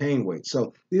maintain weight.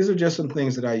 So these are just some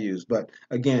things that I use. But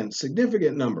again,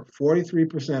 significant number,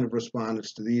 43% of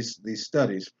respondents to these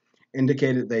studies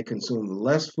indicated they consume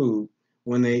less food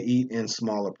when they eat in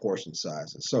smaller portion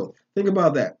sizes. So think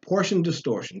about that. Portion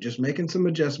distortion, just making some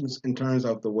adjustments in terms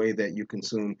of the way that you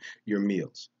consume your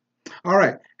meals. All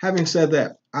right, having said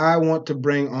that, I want to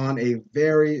bring on a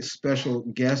very special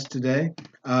guest today.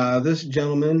 This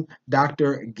gentleman,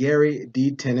 Dr. Gary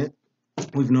D. Tennant.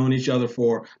 We've known each other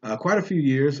for quite a few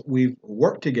years. We've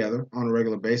worked together on a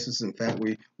regular basis. In fact,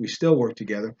 we still work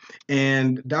together.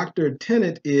 And Dr.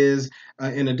 Tennant is,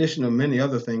 in addition to many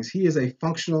other things, he is a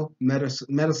functional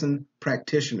medicine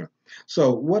practitioner.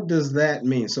 So what does that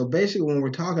mean? So basically, when we're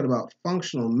talking about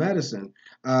functional medicine,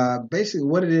 basically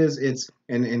what it is,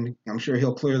 and I'm sure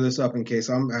he'll clear this up in case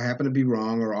I happen to be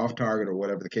wrong or off target or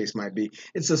whatever the case might be.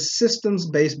 It's a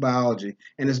systems-based biology,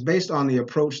 and it's based on the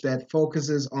approach that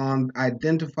focuses on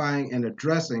identifying and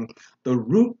addressing the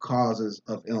root causes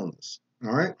of illness.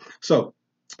 All right, so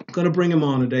I'm going to bring him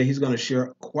on today. He's going to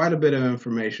share quite a bit of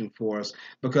information for us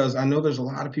because I know there's a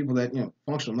lot of people that,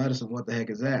 functional medicine, what the heck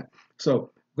is that?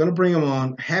 So I'm going to bring him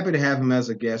on. Happy to have him as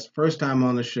a guest. First time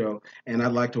on the show, and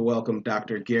I'd like to welcome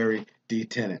Dr. Gary D.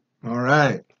 Tennant. All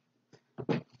right.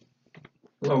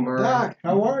 Hello, Murray. Doc,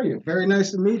 how are you? Very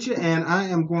nice to meet you. And I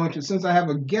am going to, since I have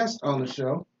a guest on the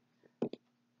show,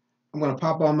 I'm going to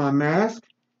pop on my mask.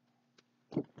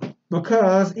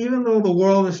 Because even though the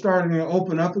world is starting to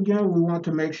open up again, we want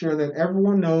to make sure that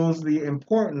everyone knows the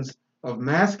importance of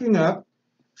masking up,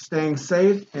 staying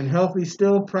safe and healthy,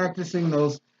 still practicing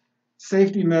those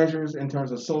safety measures in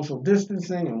terms of social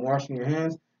distancing and washing your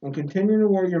hands, and continuing to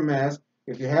wear your mask.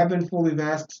 If you have been fully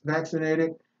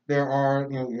vaccinated, there are,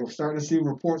 you're starting to see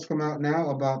reports come out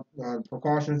now about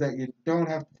precautions that you don't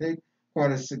have to take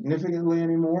quite as significantly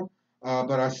anymore.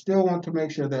 But I still want to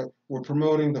make sure that we're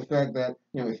promoting the fact that,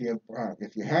 if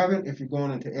you're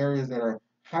going into areas that are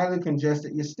highly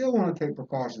congested, you still want to take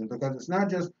precautions because it's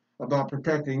not just about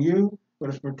protecting you, but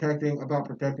it's about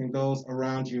protecting those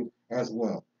around you as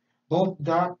well. Both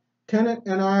Doc Tennant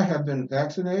and I have been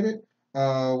vaccinated. We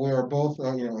are both,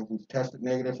 we've tested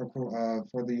negative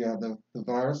for the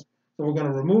virus. So we're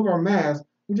going to remove our mask.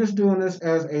 We're just doing this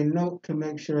as a note to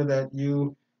make sure that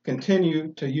you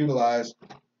continue to utilize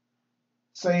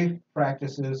safe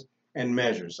practices and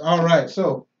measures. All right,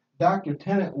 so Dr.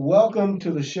 Tennant, welcome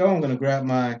to the show. I'm going to grab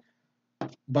my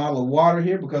bottle of water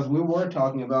here because we were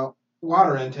talking about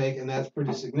water intake, and that's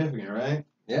pretty significant, right?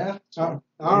 Yeah. All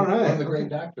One right. of the great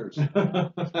doctors.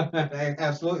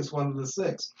 Absolutely, it's one of the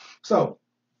six. So,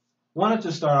 wanted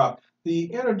to start off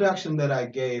the introduction that I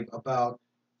gave about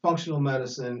functional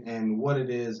medicine and what it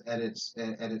is at its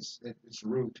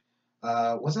root.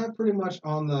 Was that pretty much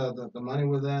on the money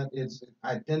with that? It's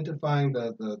identifying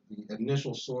the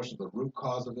initial source of the root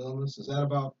cause of illness. Is that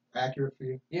about accurate for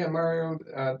you? Yeah, Mario,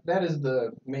 that is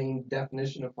the main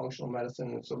definition of functional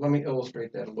medicine. So let me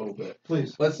illustrate that a little bit.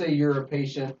 Please. Let's say you're a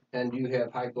patient and you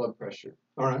have high blood pressure.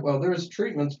 All right. Well, there's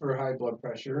treatments for high blood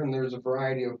pressure, and there's a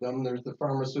variety of them. There's the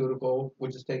pharmaceutical,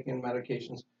 which is taking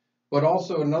medications. But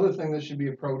also another thing that should be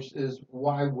approached is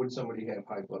why would somebody have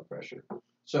high blood pressure?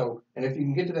 So, and if you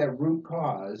can get to that root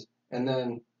cause and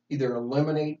then either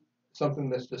eliminate something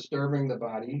that's disturbing the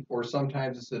body, or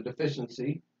sometimes it's a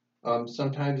deficiency.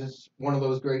 Sometimes it's one of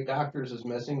those great doctors is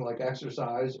missing, like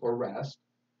exercise or rest,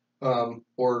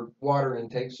 or water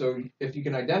intake. So if you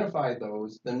can identify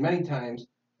those, then many times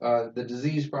the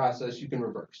disease process you can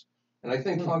reverse. And I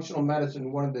think functional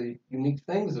medicine, one of the unique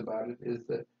things about it is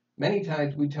that many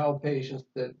times we tell patients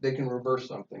that they can reverse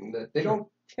something that they don't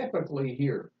typically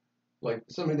hear, like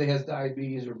somebody that has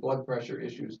diabetes or blood pressure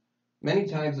issues. Many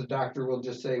times the doctor will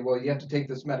just say, well, you have to take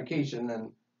this medication,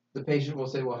 and the patient will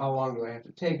say, well, how long do I have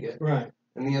to take it? Right.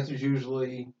 And the answer is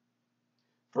usually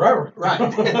forever. Right.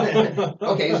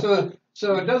 Okay, so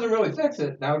it doesn't really fix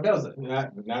it, now does it?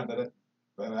 Not that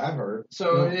I've heard.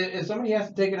 So if somebody has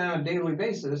to take it on a daily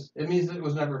basis, it means that it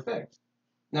was never fixed.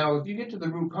 Now, if you get to the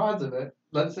root cause of it,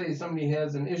 let's say somebody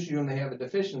has an issue and they have a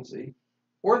deficiency,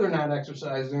 or they're not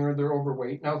exercising, or they're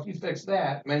overweight. Now, if you fix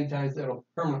that, many times that'll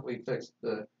permanently fix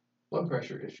the blood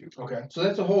pressure issue. Okay. So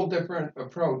that's a whole different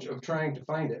approach of trying to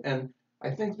find it. And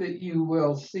I think that you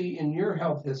will see in your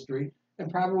health history, and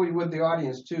probably with the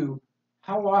audience too,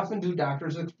 how often do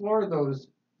doctors explore those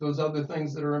other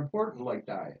things that are important, like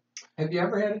diet? Have you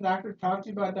ever had a doctor talk to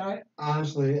you about diet?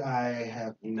 Honestly, I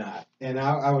have not. And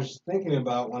I was thinking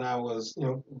about when I was,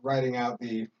 writing out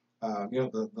the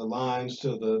lines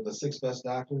to the six best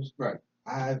doctors. Right.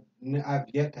 I've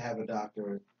yet to have a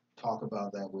doctor talk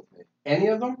about that with me. Any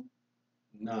of them?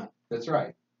 None. That's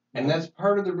right. And that's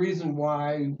part of the reason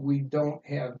why we don't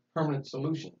have permanent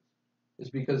solutions, is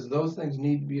because those things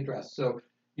need to be addressed. So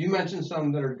you mentioned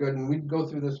some that are good, and we go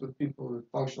through this with people with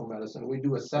functional medicine. We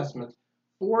do assessments,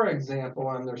 for example,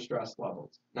 on their stress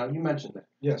levels. Now, you mentioned that.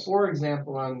 Yes. For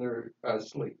example, on their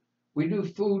sleep. We do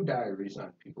food diaries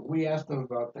on people. We ask them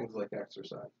about things like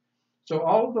exercise. So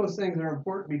all of those things are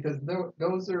important because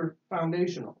those are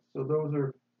foundational. So those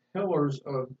are pillars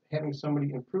of having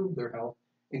somebody improve their health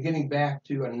and getting back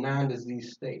to a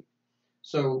non-disease state.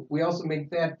 So we also make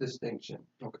that distinction,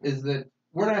 is that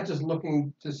we're not just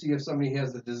looking to see if somebody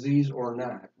has a disease or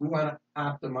not. We want to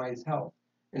optimize health.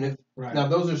 And if now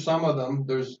those are some of them,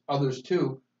 there's others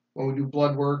too. When we do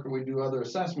blood work or we do other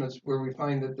assessments where we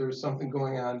find that there's something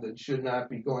going on that should not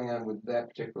be going on with that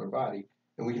particular body,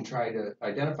 and we can try to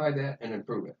identify that and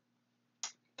improve it.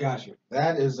 Gotcha.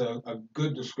 That is a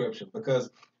good description because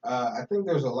I think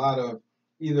there's a lot of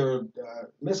either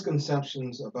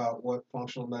misconceptions about what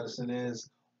functional medicine is,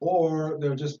 or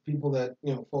there are just people that,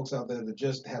 folks out there that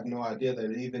just have no idea that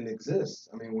it even exists.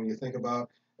 I mean, when you think about,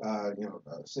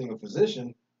 seeing a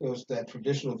physician, it's that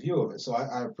traditional view of it. So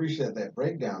I appreciate that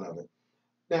breakdown of it.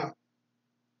 Now,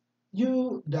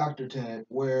 you, Dr. Tennant,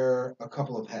 wear a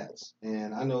couple of hats,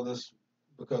 and I know this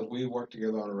because we work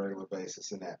together on a regular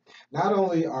basis in that. Not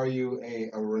only are you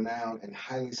a renowned and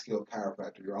highly skilled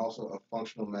chiropractor, you're also a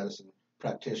functional medicine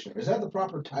practitioner. Is that the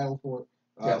proper title for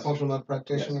Yes. functional medicine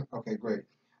practitioner? Yes. Okay, great.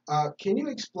 Can you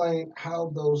explain how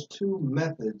those two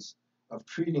methods of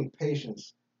treating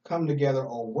patients come together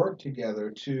or work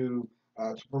together to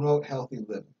promote healthy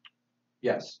living?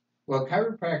 Yes. Well,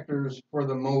 chiropractors, for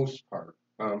the most part,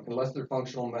 unless they're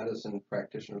functional medicine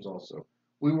practitioners also,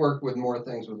 we work with more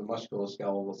things with the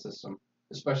musculoskeletal system,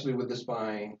 especially with the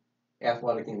spine,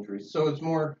 athletic injuries. So it's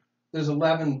more, there's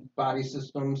 11 body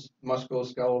systems,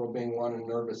 musculoskeletal being one, and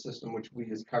nervous system, which we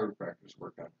as chiropractors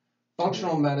work on.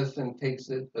 Functional medicine takes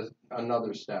it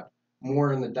another step,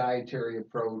 more in the dietary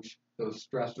approach, those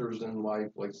stressors in life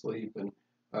like sleep, and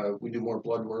we do more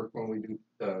blood work when we do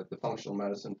the functional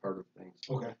medicine part of things.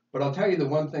 Okay. But I'll tell you the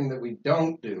one thing that we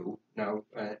don't do now,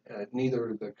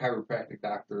 neither the chiropractic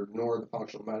doctor nor the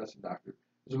functional medicine doctor,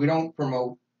 is we don't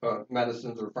promote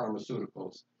medicines or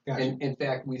pharmaceuticals. Gotcha. In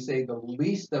fact, we say the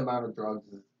least amount of drugs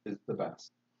is the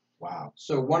best. Wow.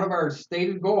 So one of our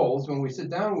stated goals when we sit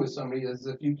down with somebody is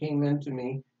if you came in to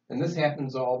me, and this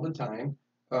happens all the time,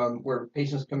 where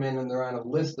patients come in and they're on a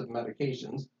list of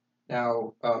medications.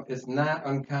 Now, it's not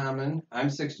uncommon. I'm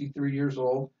 63 years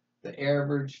old. The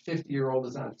average 50-year-old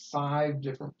is on 5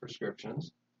 different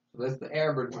prescriptions. So that's the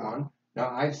average one. Now,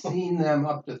 I've seen them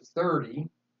up to 30.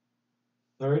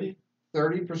 30?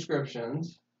 30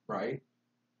 prescriptions, right?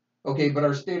 Okay, but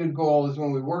our stated goal is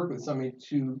when we work with somebody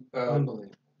to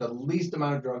the least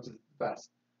amount of drugs is the best.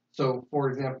 So, for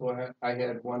example, I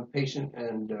had one patient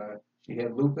and she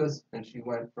had lupus and she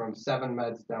went from 7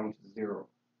 meds down to 0.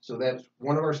 So that's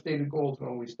one of our stated goals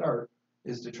when we start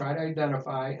is to try to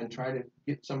identify and try to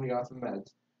get somebody off of meds.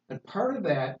 And part of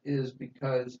that is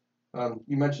because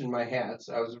you mentioned my hats.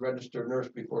 I was a registered nurse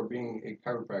before being a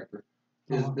chiropractor.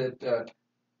 Is that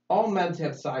all meds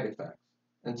have side effects.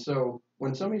 And so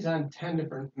when somebody's on 10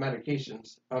 different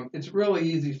medications, it's really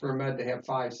easy for a med to have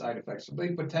 5 side effects. So they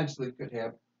potentially could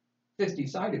have 50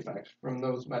 side effects from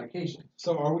those medications.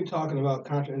 So are we talking about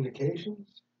contraindications?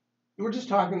 We're just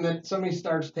talking that somebody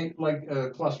starts take like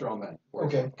a cholesterol med.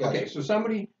 Okay, gotcha. Okay, so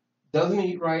somebody doesn't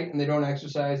eat right and they don't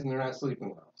exercise and they're not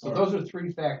sleeping well. So those are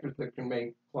 3 factors that can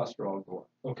make cholesterol go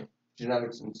up. Okay.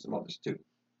 Genetics and some others too.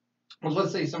 Well,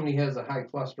 let's say somebody has a high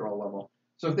cholesterol level.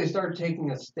 So if they start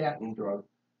taking a statin drug,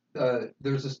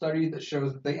 there's a study that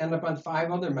shows that they end up on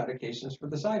 5 other medications for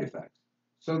the side effects.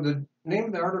 So the name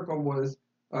of the article was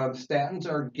statins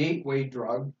are a gateway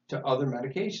drug to other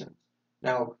medications.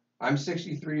 Now, I'm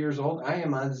 63 years old. I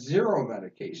am on 0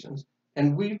 medications.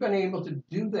 And we've been able to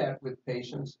do that with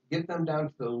patients, get them down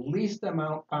to the least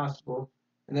amount possible.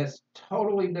 And that's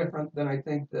totally different than I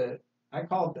think I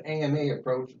call it the AMA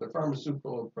approach, the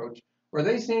pharmaceutical approach, where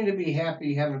they seem to be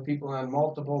happy having people on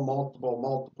multiple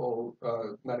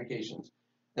medications.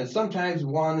 And sometimes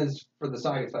one is for the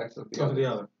side effects of the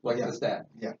other. Like the statin.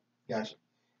 Yeah, gotcha.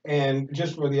 And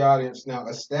just for the audience, now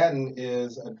a statin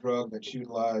is a drug that's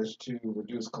utilized to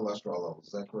reduce cholesterol levels.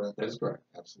 Is that correct? That is correct.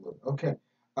 Absolutely. Okay.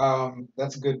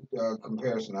 That's a good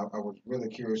comparison. I was really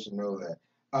curious to know that.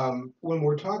 When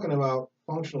we're talking about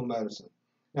functional medicine,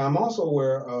 now I'm also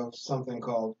aware of something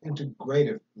called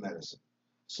integrative medicine.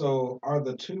 So are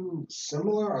the two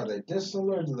similar? Are they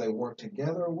dissimilar? Do they work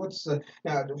together?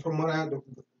 Now from to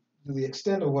the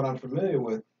extent of what I'm familiar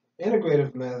with,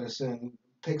 integrative medicine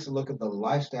takes a look at the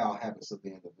lifestyle habits of the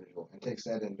individual and takes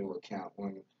that into account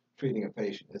when treating a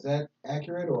patient. Is that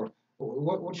accurate, or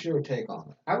what's your take on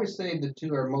it? I would say the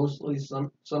two are mostly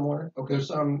similar. Okay. There's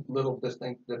some little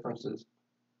distinct differences.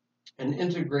 An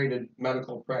integrated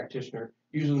medical practitioner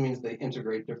usually means they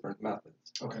integrate different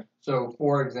methods. Okay. So,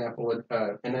 for example,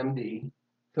 an MD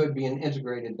could be an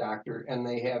integrated doctor, and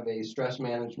they have a stress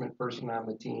management person on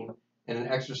the team, and an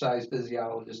exercise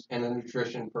physiologist, and a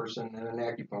nutrition person, and an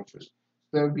acupuncturist.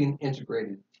 So that would be an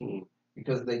integrated team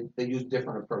because they use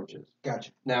different approaches.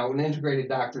 Gotcha. Now, an integrated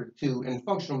doctor, too, and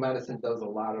functional medicine does a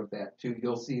lot of that, too.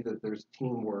 You'll see that there's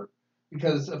teamwork.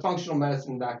 Because a functional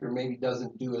medicine doctor maybe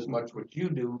doesn't do as much what you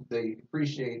do. They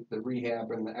appreciate the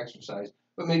rehab and the exercise,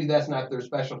 but maybe that's not their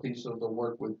specialty, so they'll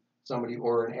work with somebody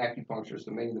or an acupuncturist.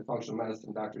 So maybe the functional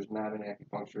medicine doctor is not an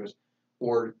acupuncturist,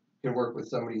 or can work with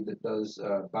somebody that does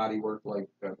body work like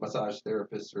massage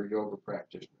therapists or yoga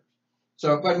practitioners.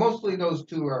 So, but mostly those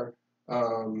two are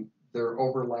they're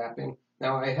overlapping.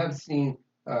 Now, I have seen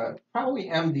probably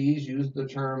MDs use the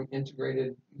term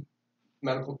integrated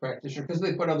medical practitioner because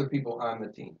they put other people on the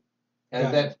team, and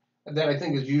Gotcha. that I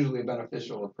think is usually a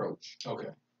beneficial approach. Okay,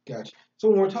 gotcha. So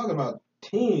when we're talking about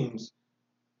teams,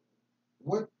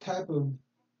 what type of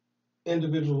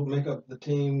individuals make up the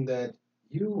team that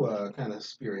you kind of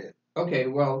spearhead? Okay,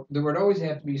 well, there would always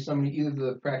have to be somebody, either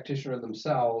the practitioner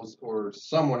themselves or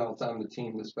someone else on the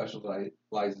team that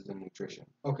specializes in nutrition.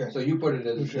 Okay. So you put it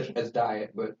as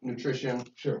diet, but nutrition,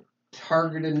 sure,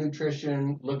 targeted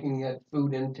nutrition, looking at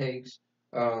food intakes,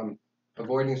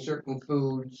 avoiding certain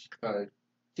foods,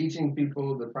 teaching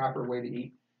people the proper way to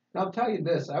eat. And I'll tell you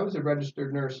this, I was a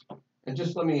registered nurse, and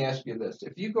just let me ask you this.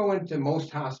 If you go into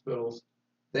most hospitals,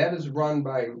 that is run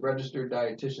by registered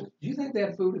dietitians. Do you think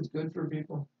that food is good for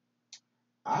people?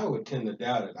 I would tend to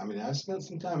doubt it. I mean, I spent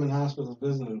some time in hospitals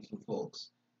visiting some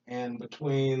folks, and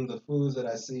between the foods that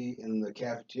I see in the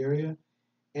cafeteria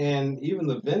and even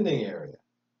the vending area,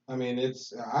 I mean,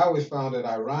 I always found it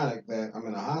ironic that I'm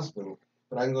in a hospital,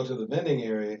 but I can go to the vending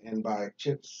area and buy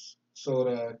chips,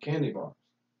 soda, candy bars.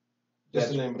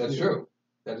 That's true.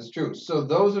 That is true. So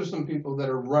those are some people that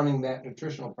are running that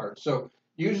nutritional part. So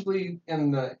usually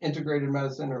in the integrated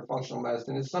medicine or functional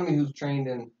medicine, it's somebody who's trained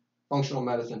in functional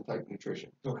medicine type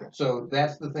nutrition. Okay. So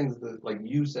that's the things that, like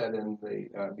you said in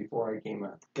the before I came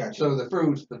on. Gotcha. So the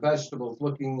fruits, the vegetables,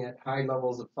 looking at high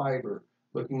levels of fiber,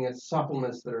 looking at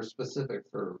supplements that are specific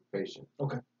for patients.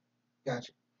 Okay.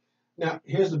 Gotcha. Now,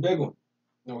 here's the big one.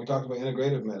 Now, we talked about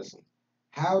integrative medicine.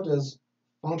 How does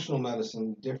functional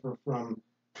medicine differ from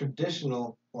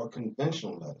traditional or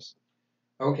conventional medicine?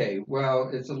 Okay, well,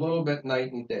 it's a little bit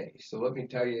night and day. So let me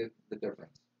tell you the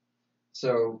difference.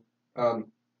 So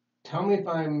tell me if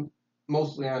I'm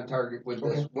mostly on target with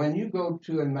this. Okay. When you go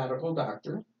to a medical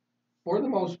doctor, for the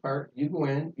most part, you go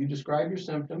in, you describe your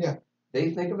symptoms. Yeah.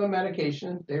 They think of a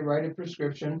medication, they write a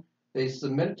prescription, they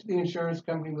submit it to the insurance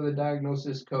company with a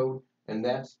diagnosis code, and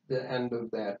that's the end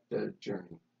of that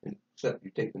journey. Except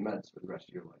you take the meds for the rest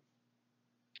of your life.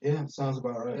 Yeah, sounds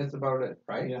about right. That's about it,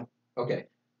 right? Yeah. Okay.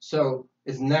 So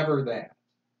it's never that.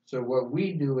 So what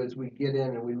we do is we get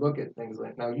in and we look at things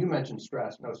like, now you mentioned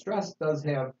stress. Now stress does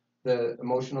have the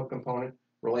emotional component,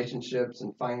 relationships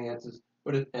and finances,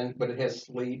 but it has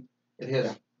sleep, it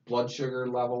has blood sugar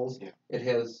levels, it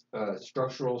has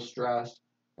structural stress.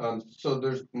 So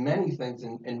there's many things,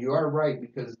 and you are right,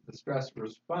 because the stress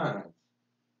response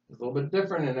is a little bit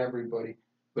different in everybody,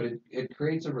 but it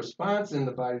creates a response in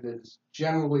the body that is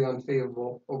generally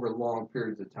unfavorable over long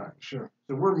periods of time. Sure.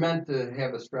 So we're meant to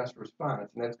have a stress response,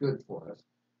 and that's good for us.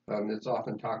 It's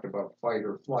often talked about fight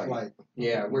or flight.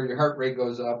 Yeah, where your heart rate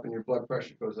goes up and your blood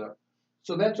pressure goes up.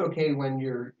 So that's okay when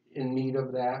you're in need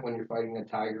of that, when you're fighting a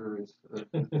tiger is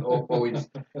always.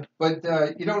 But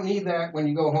you don't need that when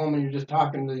you go home and you're just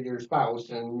talking to your spouse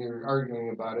and you're arguing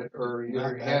about it, or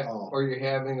you're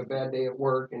having a bad day at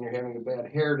work and you're having a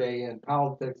bad hair day and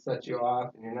politics sets you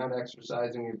off and you're not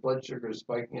exercising, your blood sugar is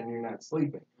spiking and you're not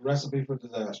sleeping. Recipe for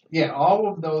disaster. Yeah, all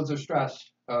of those are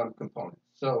stress components.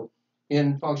 So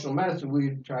in functional medicine,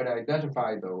 we try to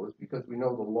identify those because we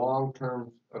know the long-term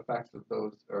effects of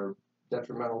those are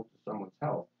detrimental to someone's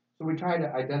health. So we try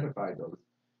to identify those.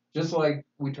 Just like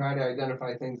we try to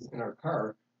identify things in our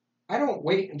car, I don't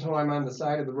wait until I'm on the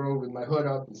side of the road with my hood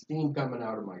up and steam coming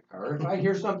out of my car. If I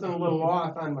hear something a little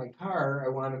off on my car, I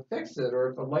want to fix it.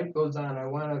 Or if a light goes on, I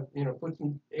want to, put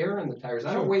some air in the tires.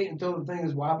 I don't wait until the thing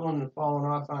is wobbling and falling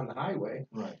off on the highway.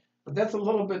 Right. But that's a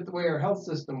little bit the way our health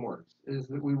system works, is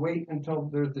that we wait until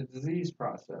there's the disease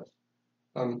process.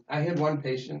 I had one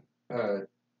patient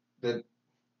that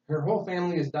her whole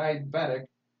family is diabetic,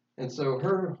 and so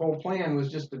her whole plan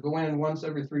was just to go in once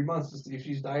every 3 months to see if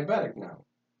she's diabetic now.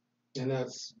 And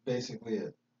that's basically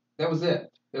it. That was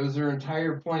it. That was her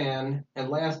entire plan, and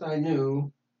last I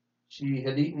knew, she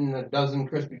had eaten a dozen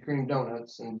Krispy Kreme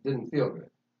donuts and didn't feel good.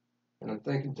 And I'm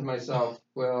thinking to myself,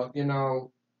 well,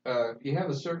 you have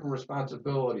a certain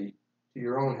responsibility to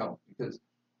your own health, because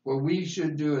what we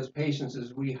should do as patients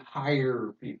is we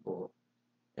hire people,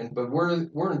 but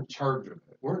we're in charge of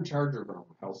it. We're in charge of our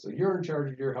own health. So you're in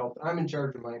charge of your health. I'm in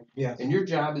charge of mine. Yes. And your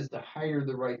job is to hire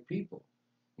the right people.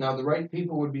 Now, the right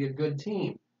people would be a good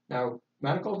team. Now,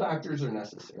 medical doctors are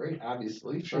necessary,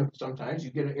 obviously. Sure. Sometimes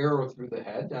you get an arrow through the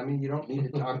head. I mean, you don't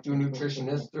need to talk to a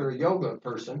nutritionist or a yoga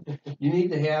person. You need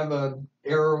to have an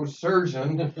arrow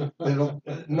surgeon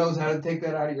that knows how to take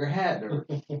that out of your head.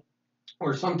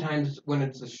 Or sometimes when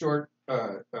it's a short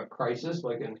crisis,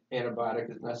 like an antibiotic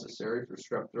is necessary for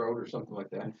strep throat or something like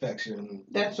that. Infection.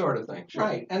 That sort of thing. Sure.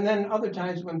 Right. And then other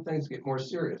times when things get more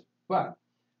serious. But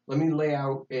let me lay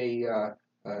out a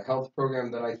health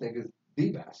program that I think is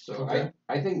the best. So okay.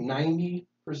 I think 90%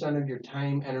 of your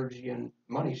time, energy, and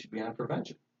money should be on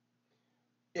prevention.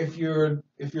 If you're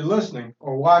listening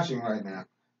or watching right now,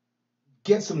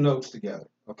 get some notes together,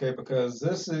 okay? Because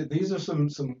these are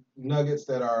some nuggets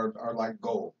that are like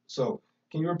gold. So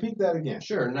can you repeat that again?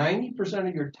 Sure. 90%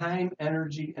 of your time,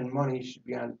 energy, and money should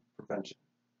be on prevention.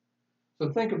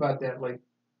 So think about that, like,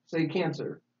 say,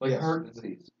 cancer, like heart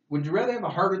disease. Would you rather have a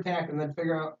heart attack and then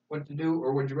figure out what to do,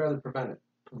 or would you rather prevent it?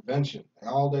 Prevention,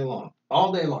 all day long.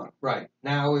 All day long, right.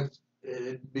 Now, if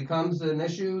it becomes an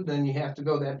issue, then you have to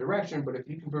go that direction, but if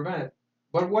you can prevent it.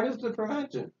 But what is the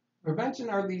prevention? Prevention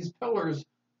are these pillars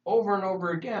over and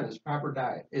over again. It's proper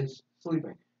diet, it's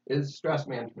sleeping, it's stress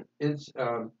management, it's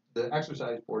the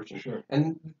exercise portion, sure.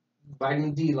 And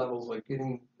vitamin D levels, like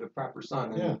getting the proper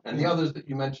sun, and the others that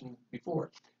you mentioned before.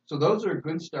 So those are a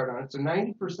good start on it. So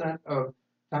 90% of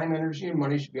time, energy, and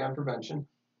money should be on prevention.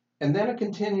 And then a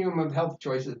continuum of health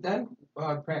choices, then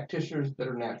practitioners that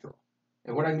are natural.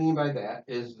 And what I mean by that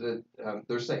is that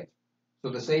they're safe.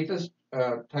 So the safest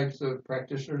types of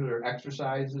practitioners are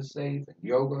exercise is safe, and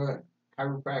yoga, and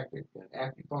chiropractic, and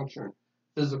acupuncture, and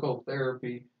physical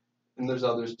therapy, and there's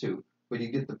others too. But you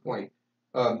get the point.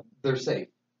 They're safe.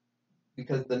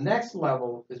 Because the next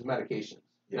level is medications.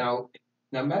 Now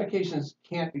medications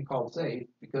can't be called safe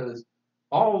because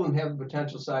all of them have the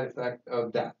potential side effect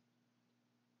of death.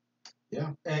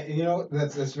 Yeah, and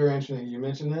that's very interesting. You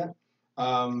mentioned that,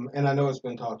 and I know it's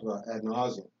been talked about ad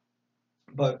nauseum.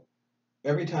 But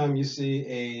every time you see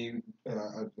a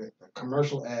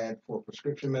commercial ad for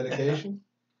prescription medication,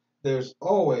 there's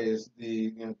always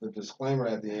the disclaimer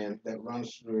at the end that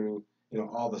runs through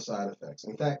all the side effects.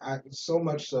 In fact, so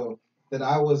much so that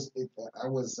I was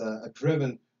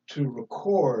driven to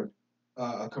record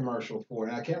a commercial for it.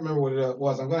 And I can't remember what it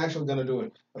was. I'm actually going to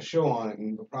do a show on it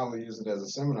and we'll probably use it as a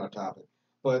seminar topic.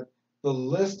 But the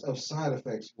list of side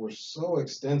effects were so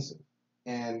extensive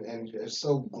and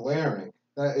so glaring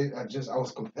that I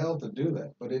was compelled to do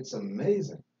that. But it's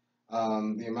amazing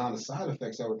the amount of side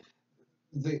effects that were.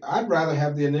 I'd rather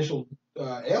have the initial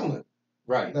ailment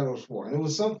Right. that it was for, and it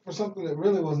was for something that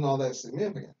really wasn't all that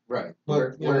significant. Right.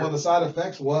 But one of the side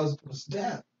effects was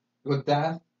death. With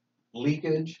death,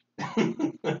 leakage.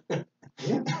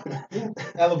 Yeah.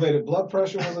 Elevated blood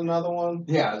pressure was another one.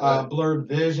 Yeah. Blurred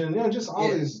vision. Just all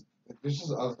these. There's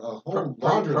just a whole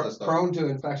laundry list of prone to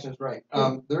infections. Right.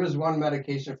 There is one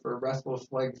medication for restless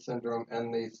leg syndrome,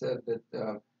 and they said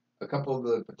that a couple of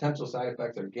the potential side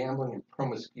effects are gambling and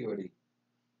promiscuity.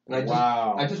 And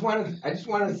I just want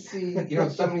to see,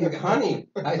 somebody, honey,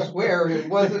 I swear it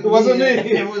wasn't me.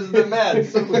 It was the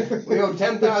meds. So we owe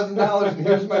 $10,000 and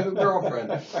here's my new girlfriend.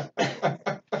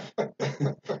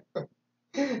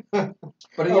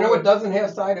 But you know what doesn't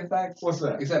have side effects? What's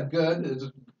that? Except good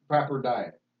is proper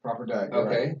diet. Proper diet.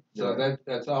 Okay, right. So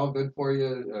that's all good for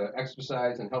you.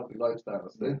 Exercise and healthy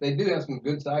lifestyles. They do have some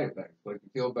good side effects. Like you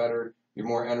feel better, you're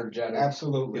more energetic.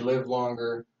 Absolutely. You live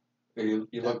longer. You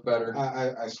look better.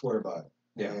 I swear by it.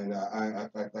 Yeah. And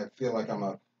I feel like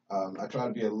I try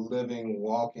to be a living,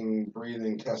 walking,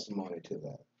 breathing testimony to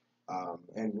that.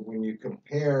 And when you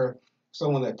compare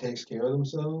someone that takes care of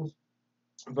themselves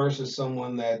versus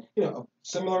someone that,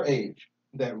 similar age,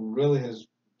 that really has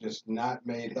just not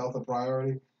made health a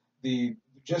priority,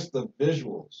 just the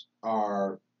visuals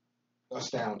are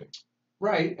astounding.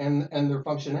 Right, and their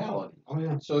functionality. Oh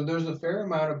yeah. So there's a fair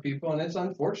amount of people, and it's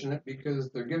unfortunate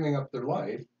because they're giving up their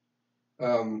life.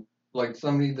 Like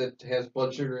somebody that has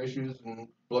blood sugar issues and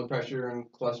blood pressure and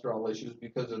cholesterol issues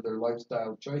because of their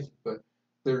lifestyle choices, but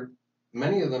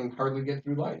many of them hardly get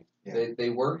through life. Yeah.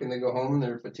 They work and they go home and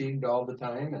they're fatigued all the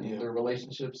time, and their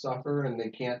relationships suffer, and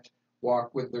they can't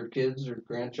walk with their kids or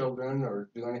grandchildren or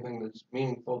do anything that's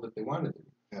meaningful that they want to do.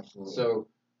 Absolutely. So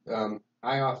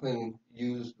I often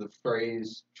use the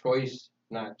phrase "choice,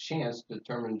 not chance,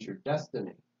 determines your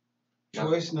destiny."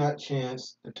 Choice, not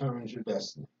chance, determines your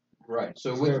destiny. Right.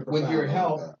 So with your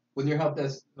health,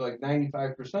 that's like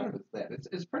 95% of it's that.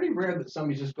 It's pretty rare that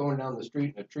somebody's just going down the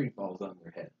street and a tree falls on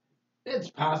their head. It's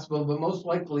possible, but most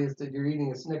likely it's that you're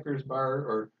eating a Snickers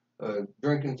bar or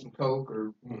drinking some Coke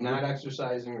or not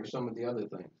exercising or some of the other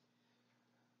things.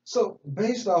 So,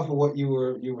 based off of what you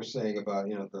were saying about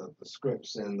the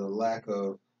scripts and the lack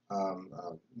of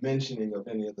mentioning of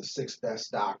any of the 6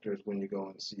 best doctors when you go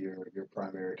and see your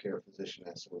primary care physician,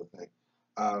 that sort of thing,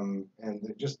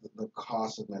 and just the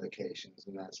cost of medications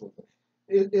and that sort of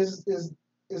thing,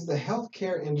 is the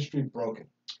healthcare industry broken?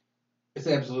 It's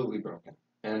absolutely broken.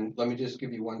 And let me just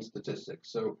give you one statistic.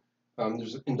 So,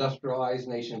 there's industrialized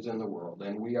nations in the world,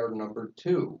 and we are number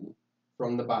 2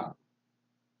 from the bottom.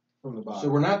 From the bottom. So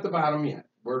we're not the bottom yet.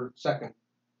 We're second.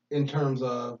 In terms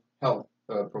of? Health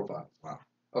profiles. Wow.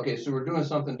 Okay, so we're doing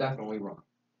something definitely wrong.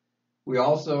 We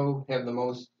also have the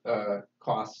most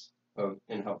costs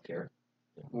in healthcare.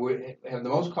 We have the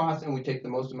most costs, and we take the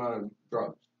most amount of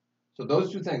drugs. So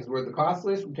those 2 things. We're the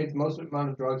costliest, we take the most amount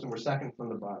of drugs, and we're second from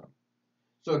the bottom.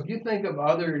 So if you think of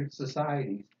other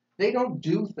societies, they don't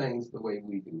do things the way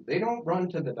we do. They don't run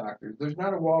to the doctor. There's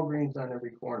not a Walgreens on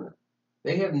every corner.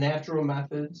 They have natural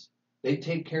methods. They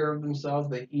take care of themselves.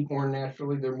 They eat more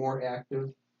naturally. They're more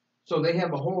active. So they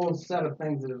have a whole set of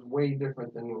things that is way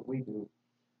different than what we do.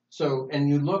 So, and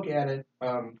you look at it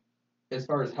as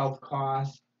far as health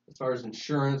costs, as far as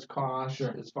insurance costs,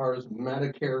 sure, as far as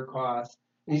Medicare costs,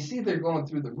 and you see they're going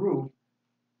through the roof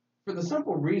for the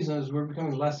simple reason is we're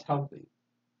becoming less healthy.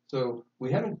 So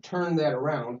we haven't turned that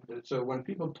around. So when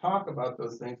people talk about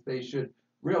those things, they should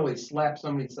really slap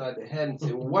somebody inside the head and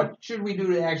say, well, what should we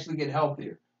do to actually get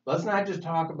healthier? Let's not just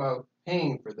talk about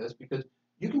paying for this, because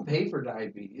you can pay for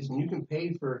diabetes and you can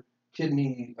pay for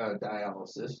kidney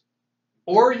dialysis,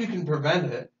 or you can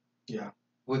prevent it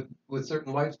with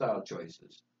certain lifestyle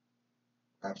choices.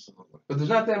 Absolutely. But there's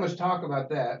not that much talk about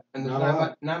that, and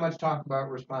there's not much talk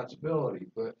about responsibility.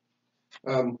 But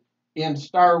in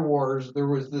Star Wars, there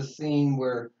was this scene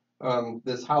where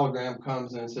this hologram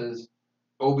comes and says,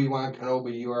 Obi-Wan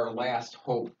Kenobi, you are our last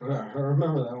hope. I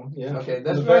remember that one. Yeah. Okay,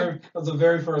 that was the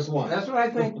very first one. That's what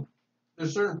I think.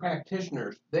 There's certain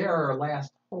practitioners. They are our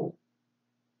last hope.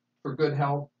 for good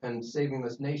health and saving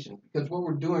this nation, because what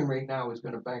we're doing right now is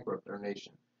going to bankrupt our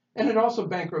nation. And it also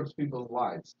bankrupts people's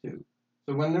lives too.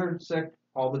 So when they're sick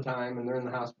all the time and they're in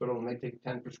the hospital and they take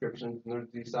 10 prescriptions and there's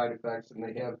these side effects and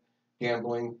they have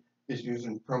gambling issues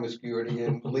and promiscuity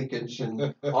and leakage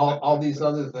and all these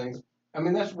other things, I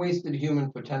mean, that's wasted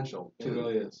human potential too. It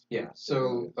really is. Yeah.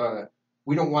 So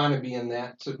we don't want to be in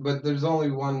that. So, but there's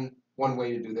only one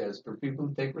way to do that, is for people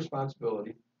to take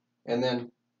responsibility and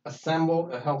then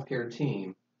assemble a healthcare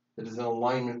team that is in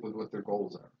alignment with what their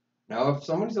goals are. Now, if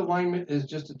somebody's alignment is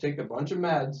just to take a bunch of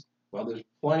meds, well, there's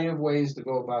plenty of ways to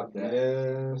go about that.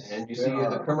 Yes. And you see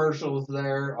the commercials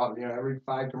there. You know, every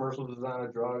 5 commercials is on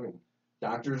a drug, and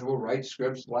doctors will write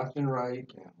scripts left and right.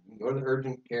 And you go to the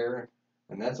urgent care,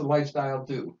 and that's a lifestyle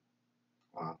too.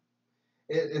 Wow.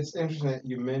 It's interesting that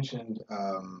you mentioned,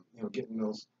 you know, getting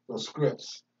those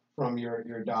scripts from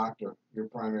your doctor, your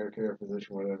primary care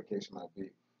physician, whatever the case might be,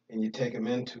 and you take them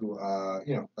into,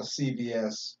 you know, a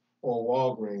CVS or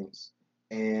Walgreens,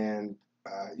 and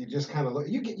you just kind of look.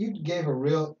 You gave a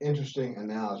real interesting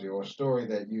analogy or a story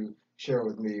that you shared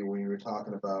with me when you were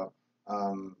talking about,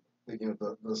 you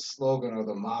know, the slogan or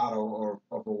the motto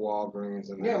of a Walgreens.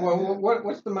 And yeah. Well,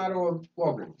 what's the motto of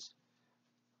Walgreens?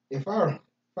 If I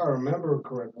remember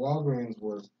correct, Walgreens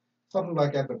was something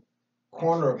like at the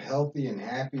corner of healthy and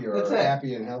happy, or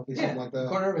happy and healthy, something like that.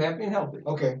 Corner of happy and healthy.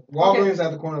 Okay, Walgreens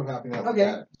at the corner of happy and healthy.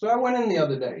 Okay, so I went in the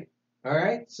other day. All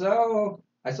right, so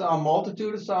I saw a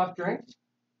multitude of soft drinks.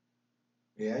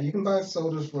 Yeah, you can buy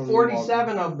sodas from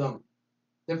 47 of them,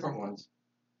 different ones,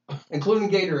 including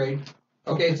Gatorade.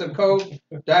 Okay, so Coke,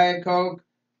 Diet Coke,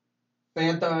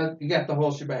 Fanta, you got the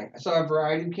whole shebang. I saw a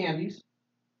variety of candies.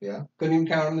 Yeah. Couldn't even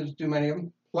count them, there's too many of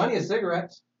them. Plenty of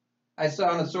cigarettes. I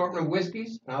saw an assortment of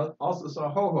whiskeys, and I also saw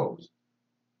ho-hos.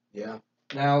 Yeah.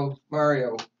 Now,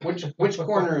 Mario, which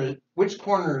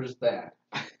corner is that?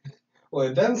 Well,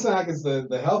 it doesn't sound like it's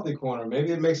the healthy corner.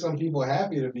 Maybe it makes some people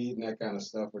happy to be eating that kind of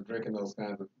stuff or drinking those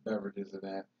kinds of beverages and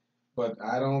that. But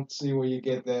I don't see where you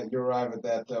get that. You arrive at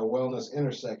that wellness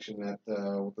intersection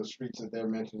with the streets that they're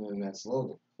mentioning in that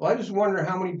slogan. Well, I just wonder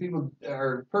how many people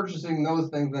are purchasing those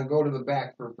things and then go to the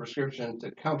back for a prescription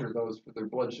to counter those for their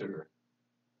blood sugar.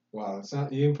 Wow,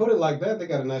 you can put it like that. They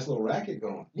got a nice little racket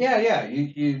going. Yeah.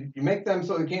 You make them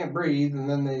so they can't breathe, and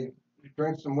then they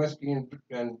drink some whiskey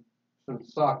and some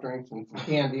soft drinks and some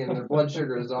candy, and their blood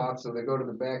sugar is off, so they go to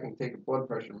the back and take a blood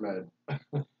pressure med.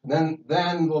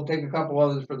 Then we'll take a couple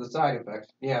others for the side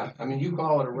effects. Yeah, I mean, you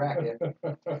call it a racket.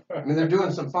 I mean, they're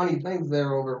doing some funny things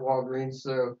there over at Walgreens.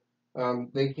 So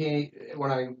they came,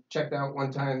 when I checked out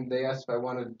one time, they asked if I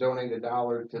wanted to donate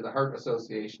 $1 to the Heart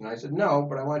Association. I said, no,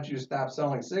 but I want you to stop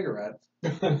selling cigarettes.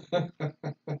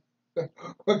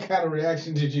 What kind of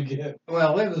reaction did you get?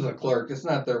 Well, it was a clerk. It's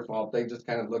not their fault. They just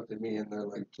kind of looked at me and they're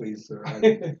like, please, sir.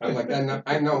 I'm like,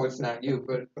 I know it's not you,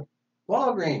 but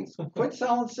Walgreens, quit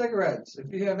selling cigarettes.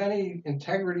 If you have any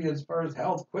integrity as far as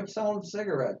health, quit selling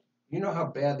cigarettes. You know how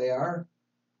bad they are?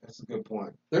 That's a good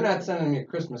point. They're not sending me a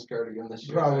Christmas card again this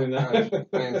year. Probably not.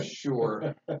 I am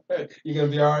sure. You gonna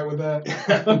be all right with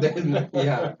that?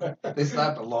 Yeah, they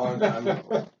stopped a long time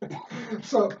ago.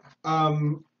 So,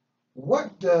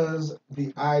 what is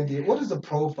the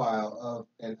profile of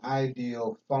an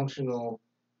ideal functional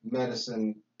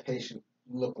medicine patient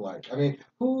look like? I mean,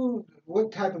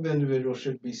 what type of individual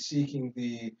should be seeking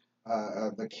the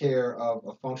care of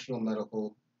a functional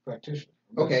medical practitioner?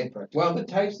 Okay, well, the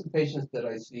types of patients that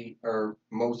I see are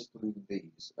mostly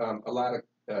these. A lot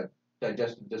of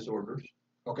digestive disorders.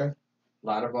 Okay. A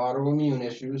lot of autoimmune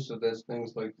issues, so there's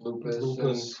things like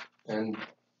lupus. And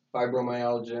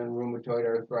fibromyalgia and rheumatoid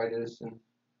arthritis,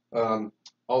 and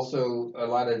also a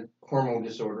lot of hormone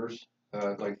disorders,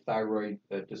 like thyroid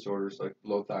disorders, like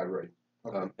low thyroid,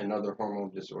 and other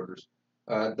hormone disorders.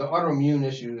 The autoimmune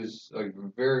issue is like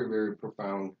very, very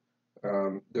profound.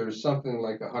 There's something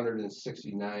like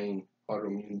 169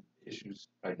 autoimmune issues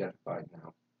identified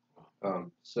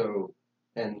now.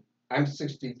 And I'm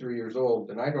 63 years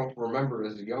old, and I don't remember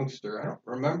as a youngster, I don't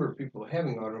remember people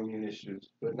having autoimmune issues,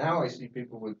 but now I see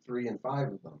people with 3 and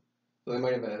 5 of them. So they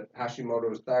might have a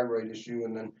Hashimoto's thyroid issue,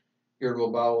 and then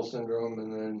irritable bowel syndrome,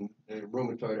 and then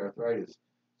rheumatoid arthritis.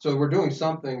 So we're doing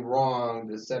something wrong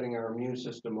that's setting our immune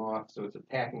system off, so it's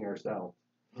attacking our cells.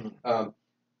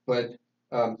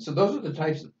 So those are the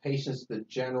types of patients that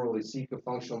generally seek a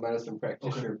functional medicine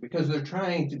practitioner, because they're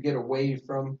trying to get away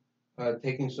from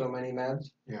taking so many meds,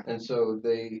 and so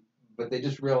they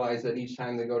just realize that each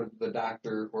time they go to the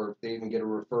doctor, or if they even get a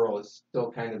referral, it's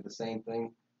still kind of the same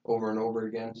thing over and over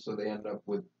again, so they end up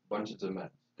with bunches of meds.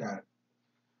 Got it.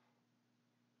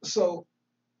 So,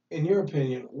 in your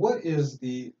opinion, what is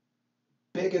the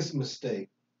biggest mistake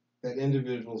that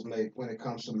individuals make when it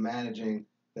comes to managing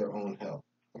their own health?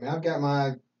 I mean, I've got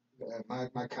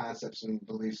my concepts and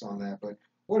beliefs on that, but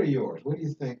what are yours? What do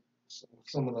you think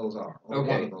some of those are? Or one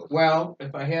Okay. of those? Well,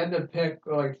 if I had to pick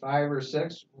like 5 or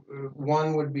 6,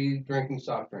 one would be drinking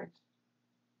soft drinks.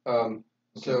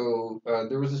 So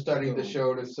there was a study that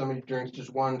showed if somebody drinks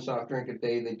just one soft drink a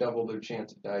day, they double their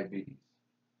chance of diabetes.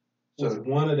 So just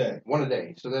one a day. One a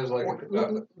day. So there's like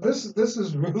this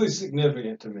is really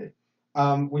significant to me.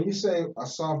 When you say a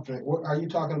soft drink, what are you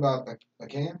talking about? A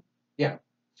can? Yeah.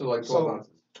 So like 12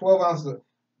 ounces. 12 ounces.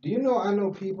 Do you know? I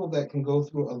know people that can go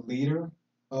through a liter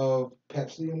of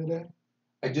Pepsi in a day.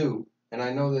 I do, and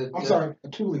I know that. I'm sorry, a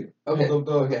 2 liter. Okay.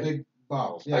 The big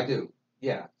bottles. Yeah. I do.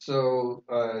 Yeah. So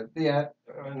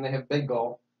and they have Big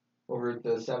Gulp over at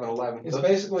the 7-Eleven. It's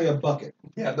basically a bucket.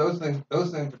 Yeah, those things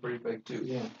are pretty big too.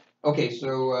 Yeah. Okay,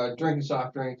 so drinking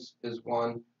soft drinks is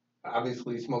one.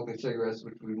 Obviously, smoking cigarettes,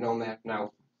 which we've known that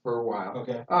now for a while.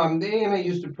 Okay. The AMA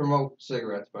used to promote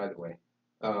cigarettes, by the way,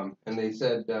 and they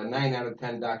said 9 out of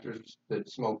 10 doctors that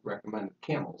smoke recommended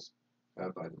Camels.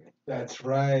 By the way. That's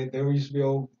right. There used to be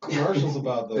old commercials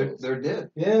about those. There did.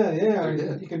 Yeah. There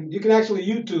did. You can actually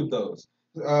YouTube those.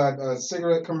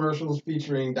 Cigarette commercials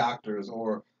featuring doctors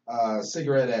or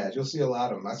cigarette ads. You'll see a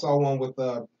lot of them. I saw one with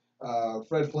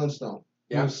Fred Flintstone.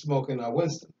 Yeah. He was smoking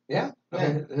Winston. Yeah.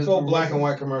 It's old black and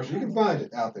white commercial. You can find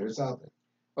it out there. It's out there.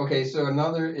 Okay, so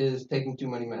another is taking too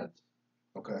many meds.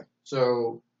 Okay.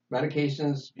 So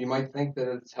medications, you might think that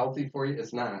it's healthy for you.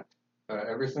 It's not.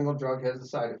 Every single drug has a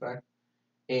side effect.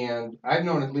 And I've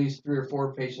known at least 3 or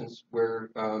 4 patients where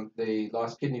they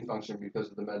lost kidney function because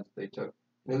of the meds they took.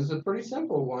 And it was a pretty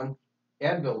simple one,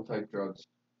 Advil type drugs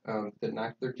that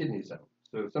knocked their kidneys out.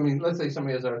 So let's say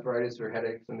somebody has arthritis or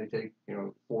headaches and they take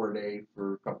 4 a day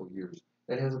for a couple of years.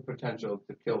 That has a potential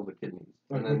to kill the kidneys.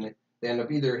 And then they end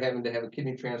up either having to have a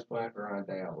kidney transplant or on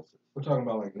dialysis. We're talking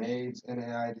about like NAIDS,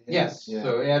 NAIDS? Yes. Yeah.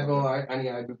 So Advil,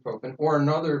 ibuprofen. Or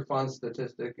another fun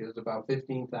statistic is about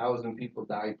 15,000 people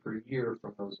die per year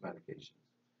from those medications.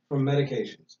 From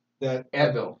medications?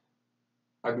 Advil,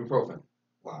 ibuprofen.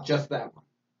 Wow. Just that one.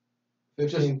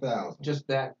 15,000. Just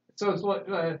that. So it's what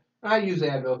I use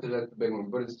Advil because that's the big one,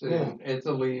 but it's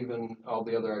Aleve and all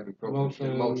the other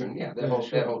ibuprofen. Motrin. Yeah, that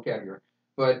whole category.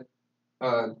 But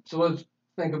so let's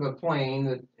think of a plane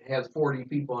that has 40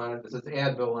 people on it that says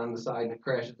Advil on the side and it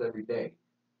crashes every day.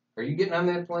 Are you getting on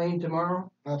that plane tomorrow?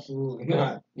 Absolutely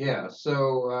not. Yeah.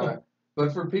 So,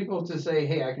 but for people to say,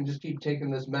 hey, I can just keep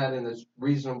taking this med and it's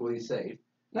reasonably safe.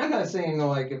 And I'm not saying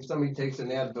like if somebody takes an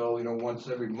Advil, once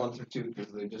every month or two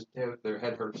because they just have their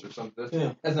head hurts or something.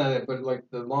 That's not it. But like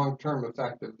the long-term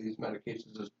effect of these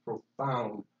medications is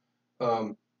profound,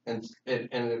 and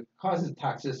it causes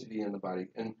toxicity in the body.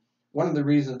 And one of the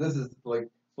reasons this is like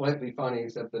slightly funny,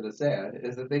 except that it's sad,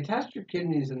 is that they test your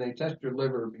kidneys and they test your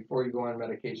liver before you go on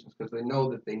medications because they know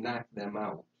that they knock them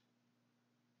out.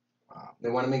 Wow. They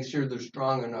want to make sure they're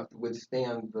strong enough to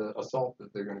withstand the assault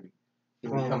that they're going to be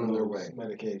coming their way.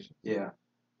 Medication. Yeah.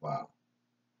 Wow.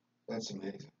 That's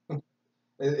amazing.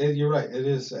 You're right. It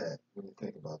is sad when you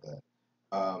think about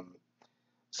that.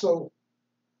 So,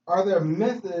 are there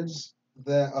methods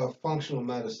of functional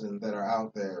medicine that are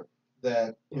out there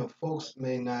that folks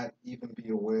may not even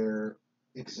be aware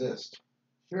exist?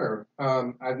 Sure.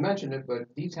 I've mentioned it,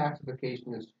 but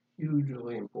detoxification is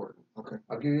hugely important. Okay.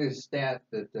 I'll give you a stat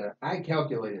that I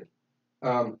calculated.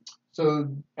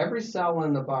 So every cell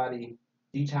in the body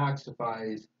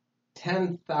detoxifies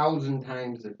 10,000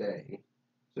 times a day.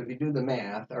 So if you do the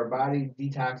math, our body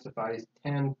detoxifies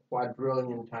 10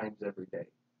 quadrillion times every day.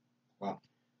 Wow.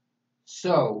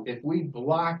 So if we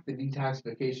block the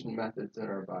detoxification methods in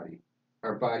our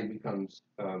body becomes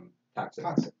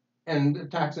toxic.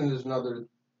 And toxin is another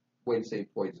way to say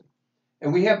poison.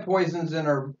 And we have poisons in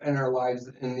our lives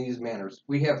in these manners.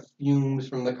 We have fumes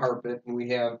from the carpet, and we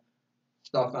have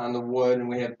stuff on the wood, and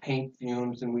we have paint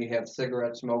fumes, and we have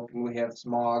cigarette smoke, and we have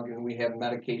smog, and we have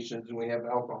medications, and we have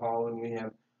alcohol, and we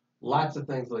have lots of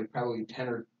things like probably 10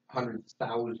 or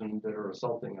 100,000 that are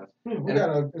assaulting us.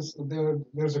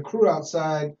 There's a crew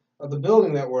outside of the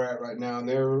building that we're at right now, and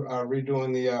they're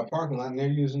redoing the parking lot, and they're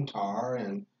using tar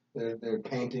and they're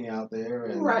painting out there.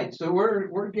 And right, so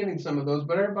we're getting some of those,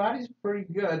 but our body's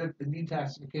pretty good if the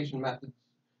detoxification methods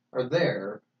are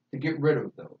there to get rid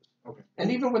of those. Okay.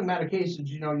 And even with medications,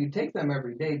 you take them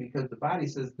every day because the body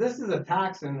says, this is a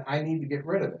toxin, I need to get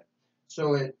rid of it.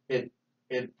 So it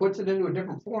puts it into a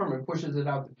different form and pushes it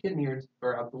out the kidney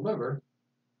or out the liver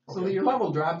so that your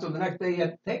level drops, so the next day you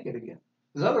have to take it again.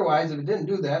 Because otherwise, if it didn't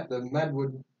do that, the med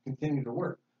would continue to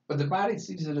work. But the body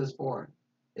sees it as foreign.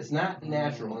 It's not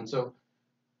natural. And so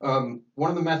One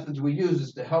of the methods we use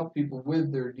is to help people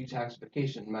with their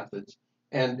detoxification methods,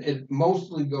 and it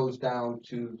mostly goes down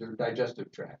to their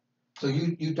digestive tract. So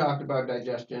you talked about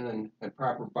digestion and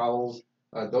proper bowels.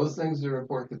 Those things are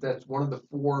important because that's one of the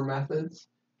 4 methods.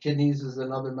 Kidneys is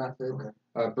another method.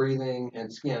 Okay. Breathing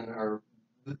and skin are.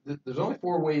 There's only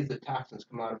 4 ways that toxins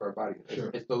come out of our body. Sure.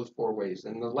 It's those 4 ways,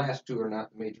 and the last 2 are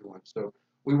not the major ones. So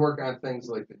we work on things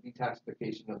like the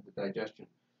detoxification of the digestion.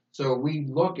 So we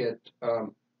look at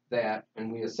that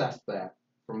and we assess that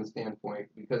from a standpoint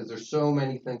because there's so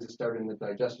many things that start in the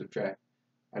digestive tract.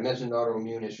 I mentioned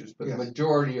autoimmune issues, but Yes. the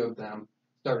majority of them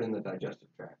start in the digestive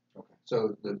tract. Okay.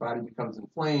 So the body becomes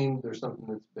inflamed. There's something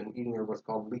that's been eating or what's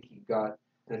called leaky gut,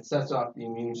 and it sets off the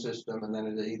immune system, and then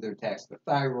it either attacks the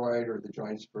thyroid or the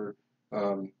joints for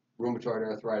rheumatoid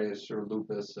arthritis or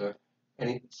lupus,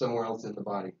 somewhere else in the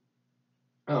body.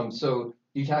 So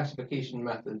detoxification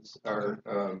methods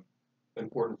are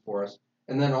important for us.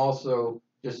 And then also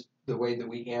just the way that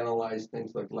we analyze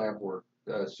things like lab work.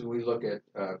 So we look at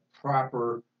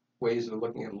proper ways of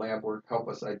looking at lab work, help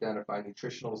us identify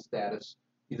nutritional status,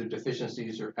 either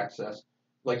deficiencies or excess.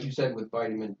 Like you said with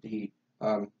vitamin D,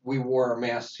 we wore our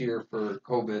masks here for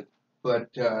COVID, but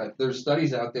there's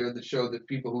studies out there that show that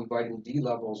people whose vitamin D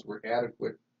levels were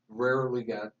adequate rarely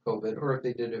got COVID, or if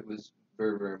they did, it was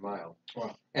very, very mild.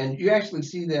 Wow. And you actually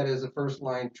see that as a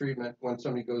first-line treatment when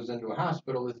somebody goes into a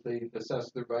hospital, is they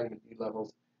assess their vitamin D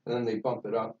levels, and then they bump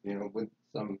it up, with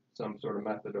some sort of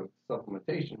method of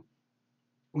supplementation.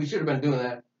 We should have been doing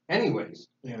that anyways.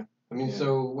 Yeah. I mean,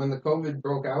 so when the COVID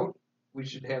broke out, we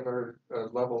should have our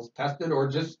levels tested or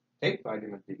just take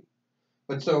vitamin D.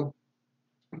 But so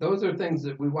those are things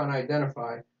that we want to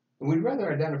identify, and we'd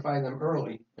rather identify them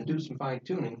early and do some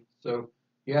fine-tuning. So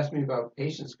you asked me about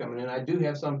patients coming in. I do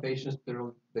have some patients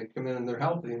that come in and they're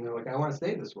healthy and they're like, I want to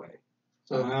stay this way.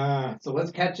 So so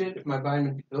let's catch it. If my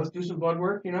vitamin, let's do some blood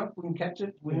work. If we can catch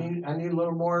it, I need a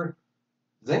little more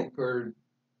zinc or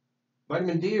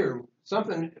vitamin D or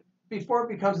something before it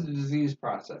becomes a disease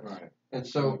process. Right. And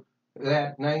so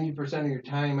that 90% of your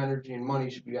time, energy, and money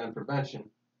should be on prevention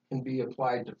can be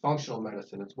applied to functional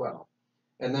medicine as well.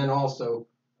 And then also,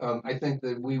 I think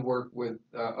that we work with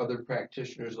other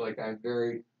practitioners. Like I'm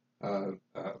very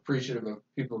appreciative of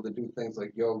people that do things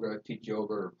like yoga, teach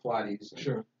yoga or Pilates.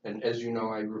 Sure. And as you know,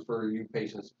 I refer you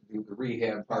patients to do the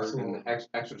rehab part Absolutely. and the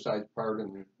exercise part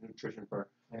and the nutrition part.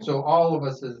 Yeah. So all of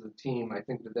us as a team, I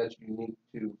think that that's unique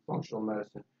to functional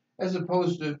medicine, as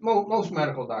opposed to most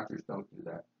medical doctors don't do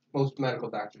that. Most medical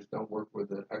doctors don't work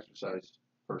with an exercise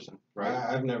person, right?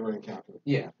 I've never encountered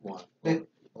one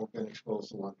or been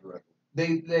exposed to one directly.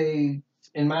 They,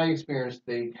 in my experience,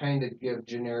 they kind of give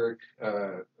generic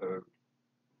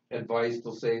advice.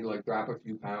 They'll say like drop a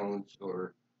few pounds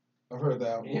or I've heard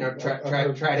that.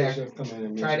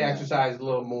 Try to exercise a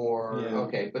little more. Yeah.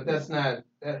 Okay, but that's not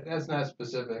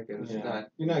specific, and it's not.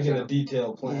 You're not getting a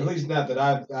detailed plan. At least not that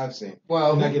I've seen.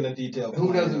 Well, you're not getting a detailed plan.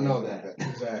 Who doesn't know that?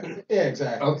 Exactly. Yeah,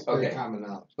 exactly. Okay. It's very common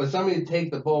knowledge. But somebody take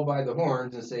the bull by the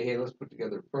horns and say, hey, let's put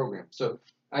together a program. So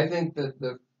I think that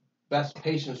the best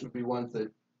patients would be ones that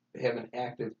have an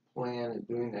active plan in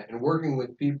doing that and working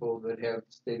with people that have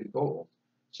stated goals.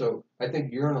 So I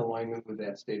think you're in alignment with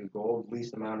that stated goal,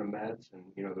 least amount of meds, and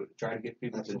try to get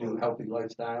people to do healthy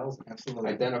lifestyles. Absolutely.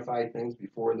 Identify things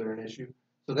before they're an issue.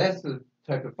 So that's the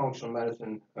type of functional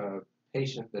medicine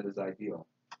patient that is ideal.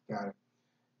 Got it.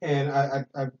 And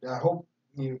I hope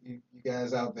you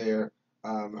guys out there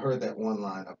heard that one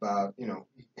line about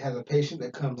has a patient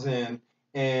that comes in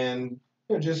and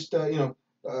just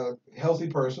healthy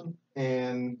person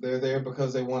and they're there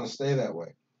because they want to stay that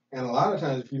way. And a lot of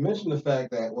times, if you mention the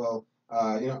fact that,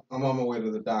 I'm on my way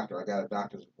to the doctor, I got a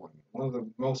doctor's appointment. One of the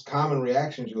most common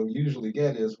reactions you'll usually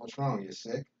get is, "What's wrong? You're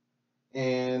sick?"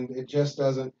 And it just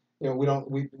doesn't.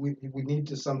 We need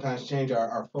to sometimes change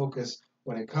our focus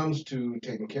when it comes to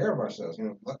taking care of ourselves.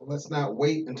 Let's not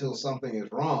wait until something is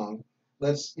wrong.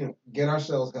 Let's get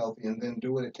ourselves healthy and then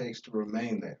do what it takes to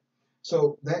remain there.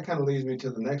 So that kind of leads me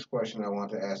to the next question I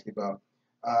want to ask you about.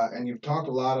 And you've talked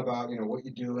a lot about, what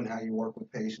you do and how you work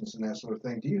with patients and that sort of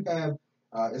thing. Do you have,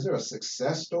 is there a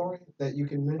success story that you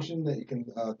can mention that you can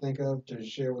think of to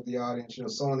share with the audience?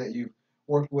 Someone that you've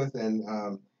worked with and,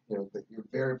 that you're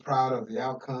very proud of the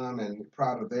outcome and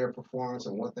proud of their performance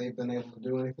and what they've been able to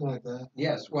do, anything like that?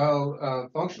 Yes. Well,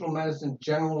 functional medicine,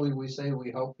 generally we say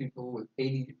we help people with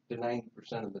 80 to 90%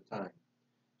 of the time.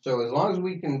 So as long as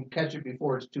we can catch it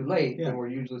before it's too late, then we're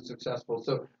usually successful.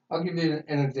 So I'll give you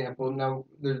an example. Now,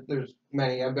 there's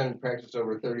many. I've been in practice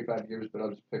over 35 years, but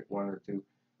I'll just pick one or two.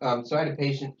 So I had a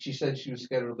patient. She said she was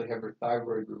scheduled to have her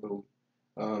thyroid removed.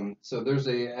 So there's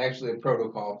actually a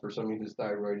protocol for somebody whose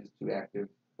thyroid is too active.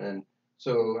 And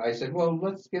so I said, well,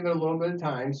 let's give it a little bit of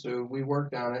time. So we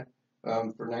worked on it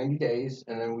for 90 days,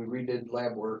 and then we redid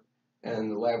lab work,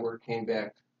 and the lab work came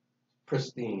back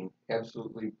pristine,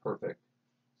 absolutely perfect.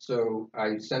 So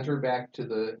I sent her back to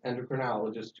the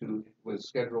endocrinologist who was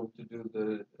scheduled to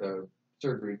do the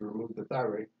surgery to remove the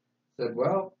thyroid. Said,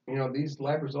 well, these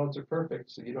lab results are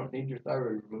perfect, so you don't need your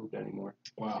thyroid removed anymore.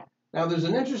 Wow. Now, there's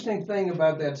an interesting thing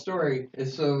about that story.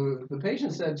 Is so the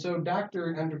patient said, so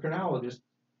doctor endocrinologist,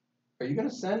 are you going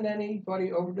to send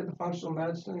anybody over to the functional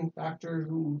medicine doctor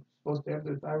who's supposed to have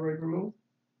their thyroid removed?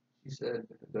 She said,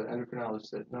 the endocrinologist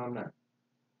said, no, I'm not.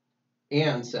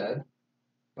 And said,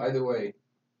 by the way,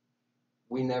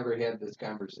 we never had this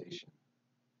conversation.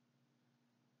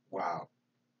 Wow.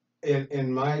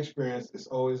 In my experience, it's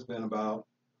always been about,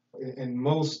 in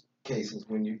most cases,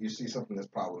 when you see something that's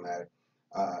problematic,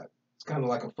 it's kind of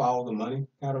like a follow the money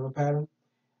kind of a pattern.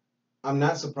 I'm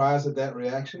not surprised at that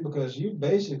reaction because you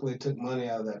basically took money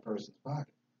out of that person's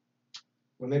pocket.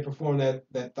 When they perform that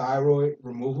thyroid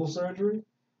removal surgery,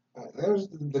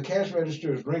 the cash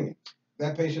register is ringing.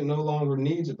 That patient no longer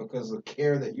needs it because of the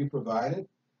care that you provided.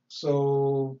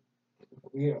 So,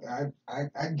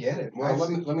 I get it. Well,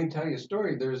 let me tell you a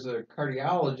story. There's a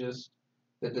cardiologist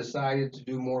that decided to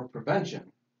do more prevention.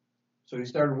 So he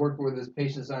started working with his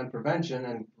patients on prevention,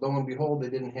 and lo and behold, they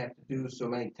didn't have to do so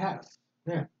many tests.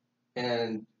 Yeah.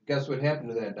 And guess what happened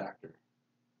to that doctor?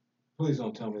 Please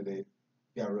don't tell me they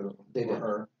got rid of him. They or did.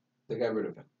 her. They got rid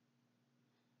of him.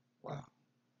 Wow.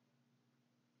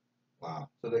 Wow.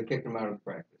 So they kicked him out of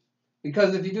practice.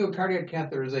 Because if you do a cardiac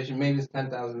catheterization, maybe it's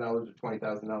 $10,000 or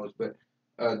 $20,000, but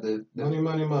the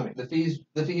money. The fees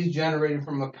generated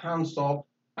from a consult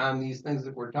on these things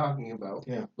that we're talking about.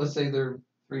 Yeah. Let's say they're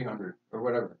 300 or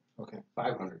whatever. Okay.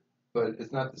 500, but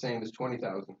it's not the same as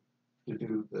 20,000 to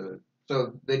do the.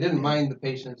 So they didn't mind the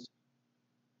patients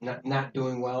not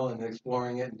doing well and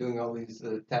exploring it and doing all these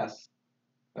tests.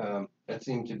 That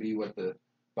seemed to be what the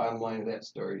bottom line of that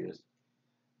story is.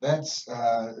 That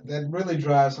really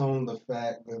drives home the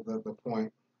fact, the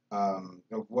point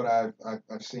of what I've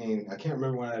seen. I can't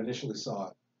remember when I initially saw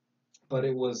it, but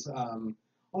it was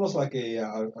almost like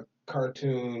a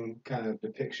cartoon kind of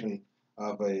depiction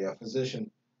of a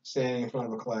physician standing in front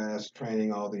of a class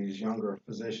training all these younger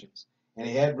physicians, and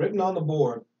he had written on the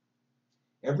board,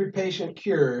 "Every patient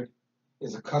cured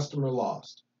is a customer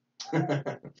lost,"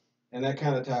 and that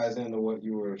kind of ties into what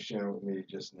you were sharing with me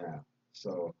just now.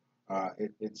 So.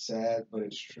 It's sad, but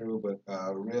it's true, but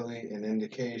really an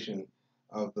indication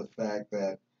of the fact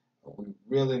that we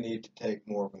really need to take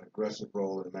more of an aggressive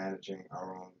role in managing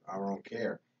our own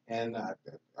care. And I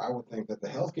would think that the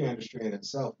healthcare industry in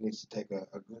itself needs to take a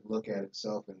good look at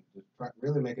itself and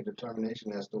really make a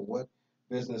determination as to what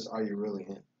business are you really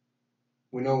in.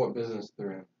 We know what business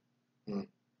they're in.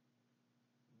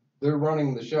 They're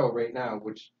running the show right now,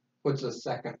 which puts us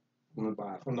second from the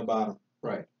bottom. From the bottom.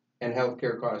 Right. And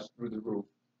healthcare costs through the roof,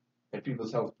 and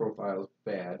people's health profiles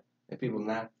bad, and people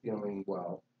not feeling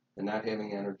well, and not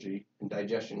having energy, and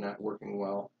digestion not working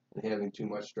well, and having too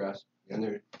much stress, and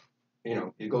they're,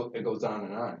 it goes on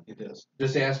and on. It does.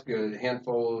 Just ask a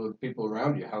handful of people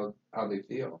around you how they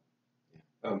feel,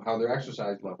 how their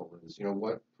exercise level is.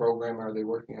 What program are they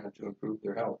working on to improve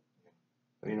their health?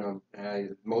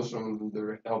 Most of them,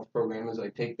 their health program is I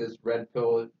take this red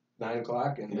pill at 9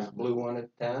 o'clock and this blue one at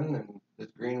 10 and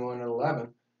this green one at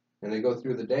 11, and they go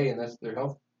through the day, and that's their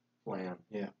health plan.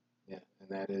 Yeah, and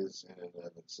that is in and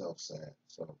of itself sad.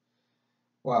 So,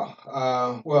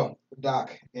 wow. Well,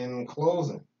 Doc, in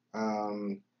closing, I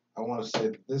want to say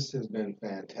that this has been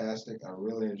fantastic. I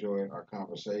really enjoyed our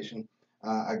conversation.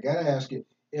 I got to ask you,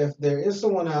 if there is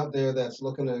someone out there that's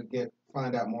looking to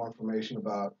find out more information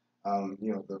about,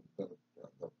 the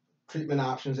treatment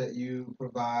options that you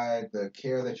provide, the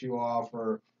care that you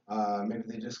offer, maybe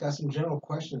they just got some general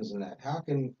questions in that. How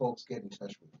can folks get in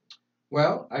touch with you?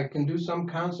 Well, I can do some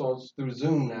consults through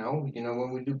Zoom now.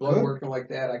 When we do blood work and like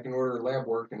that, I can order lab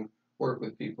work and work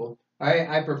with people.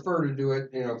 I prefer to do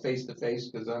it, face to face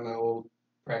because I'm an old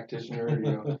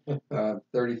practitioner,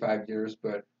 35 years.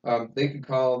 But they could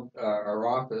call our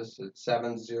office at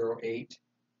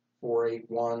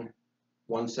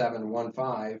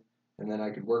 708-481-1715. And then I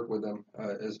could work with them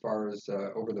as far as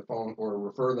over the phone or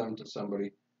refer them to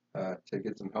somebody to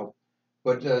get some help.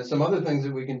 But some other things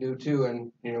that we can do too,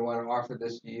 and want to offer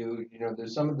this to you.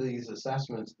 There's some of these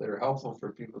assessments that are helpful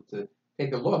for people to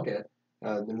take a look at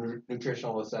the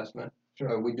nutritional assessment.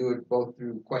 Sure. We do it both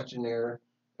through questionnaire.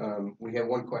 We have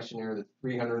one questionnaire that's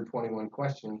 321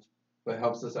 questions, but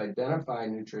helps us identify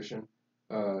nutritional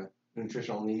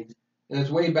needs. And it's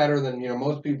way better than,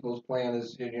 most people's plan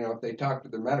is, if they talk to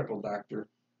their medical doctor,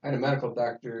 I had a medical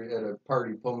doctor at a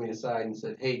party pull me aside and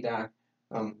said, "Hey, doc,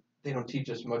 they don't teach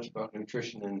us much about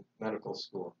nutrition in medical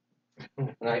school."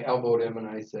 And I elbowed him and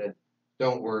I said,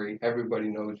 "Don't worry, everybody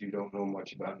knows you don't know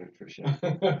much about nutrition."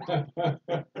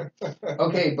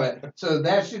 Okay, but so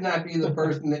that should not be the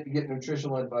person that you get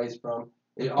nutritional advice from.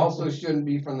 It also shouldn't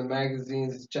be from the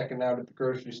magazines checking out at the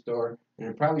grocery store, and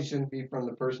it probably shouldn't be from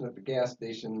the person at the gas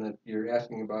station that you're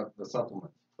asking about the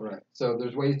supplements. Right. So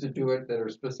there's ways to do it that are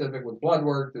specific with blood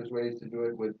work. There's ways to do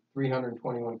it with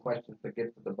 321 questions to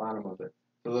get to the bottom of it.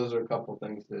 So those are a couple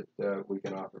things that we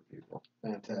can offer people.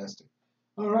 Fantastic.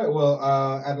 All right.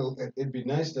 Well, it'd be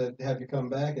nice to have you come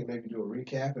back and maybe do a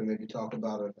recap and maybe talk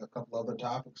about a couple other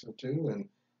topics or two. And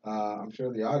I'm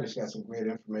sure the audience got some great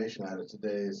information out of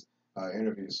today's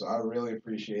interview. So I really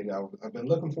appreciate it. I've been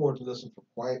looking forward to this one for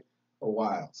quite a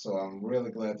while. So I'm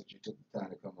really glad that you took the time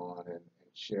to come on and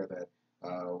share that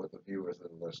with the viewers and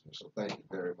the listeners. So thank you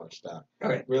very much, Doc.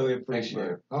 Okay. Really appreciate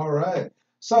it. All right.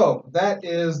 So that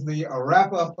is the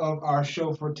wrap up of our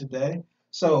show for today.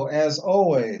 So as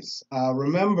always,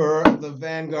 remember the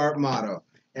Vanguard motto,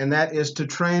 and that is to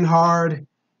train hard,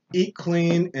 eat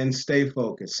clean, and stay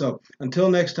focused. So until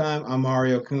next time, I'm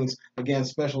Mario Kuntz. Again,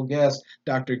 special guest,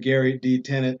 Dr. Gary D.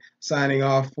 Tennant, signing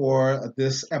off for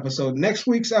this episode. Next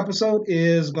week's episode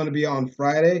is going to be on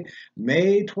Friday,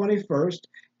 May 21st,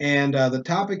 and the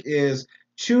topic is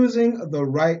choosing the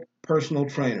right personal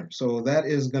trainer. So that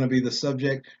is going to be the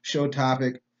subject show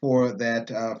topic for that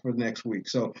for next week.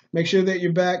 So make sure that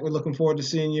you're back. We're looking forward to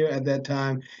seeing you at that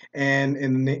time. And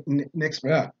in the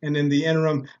and in the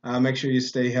interim, make sure you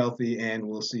stay healthy, and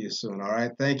we'll see you soon. All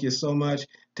right. Thank you so much.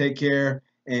 Take care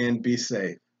and be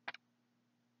safe.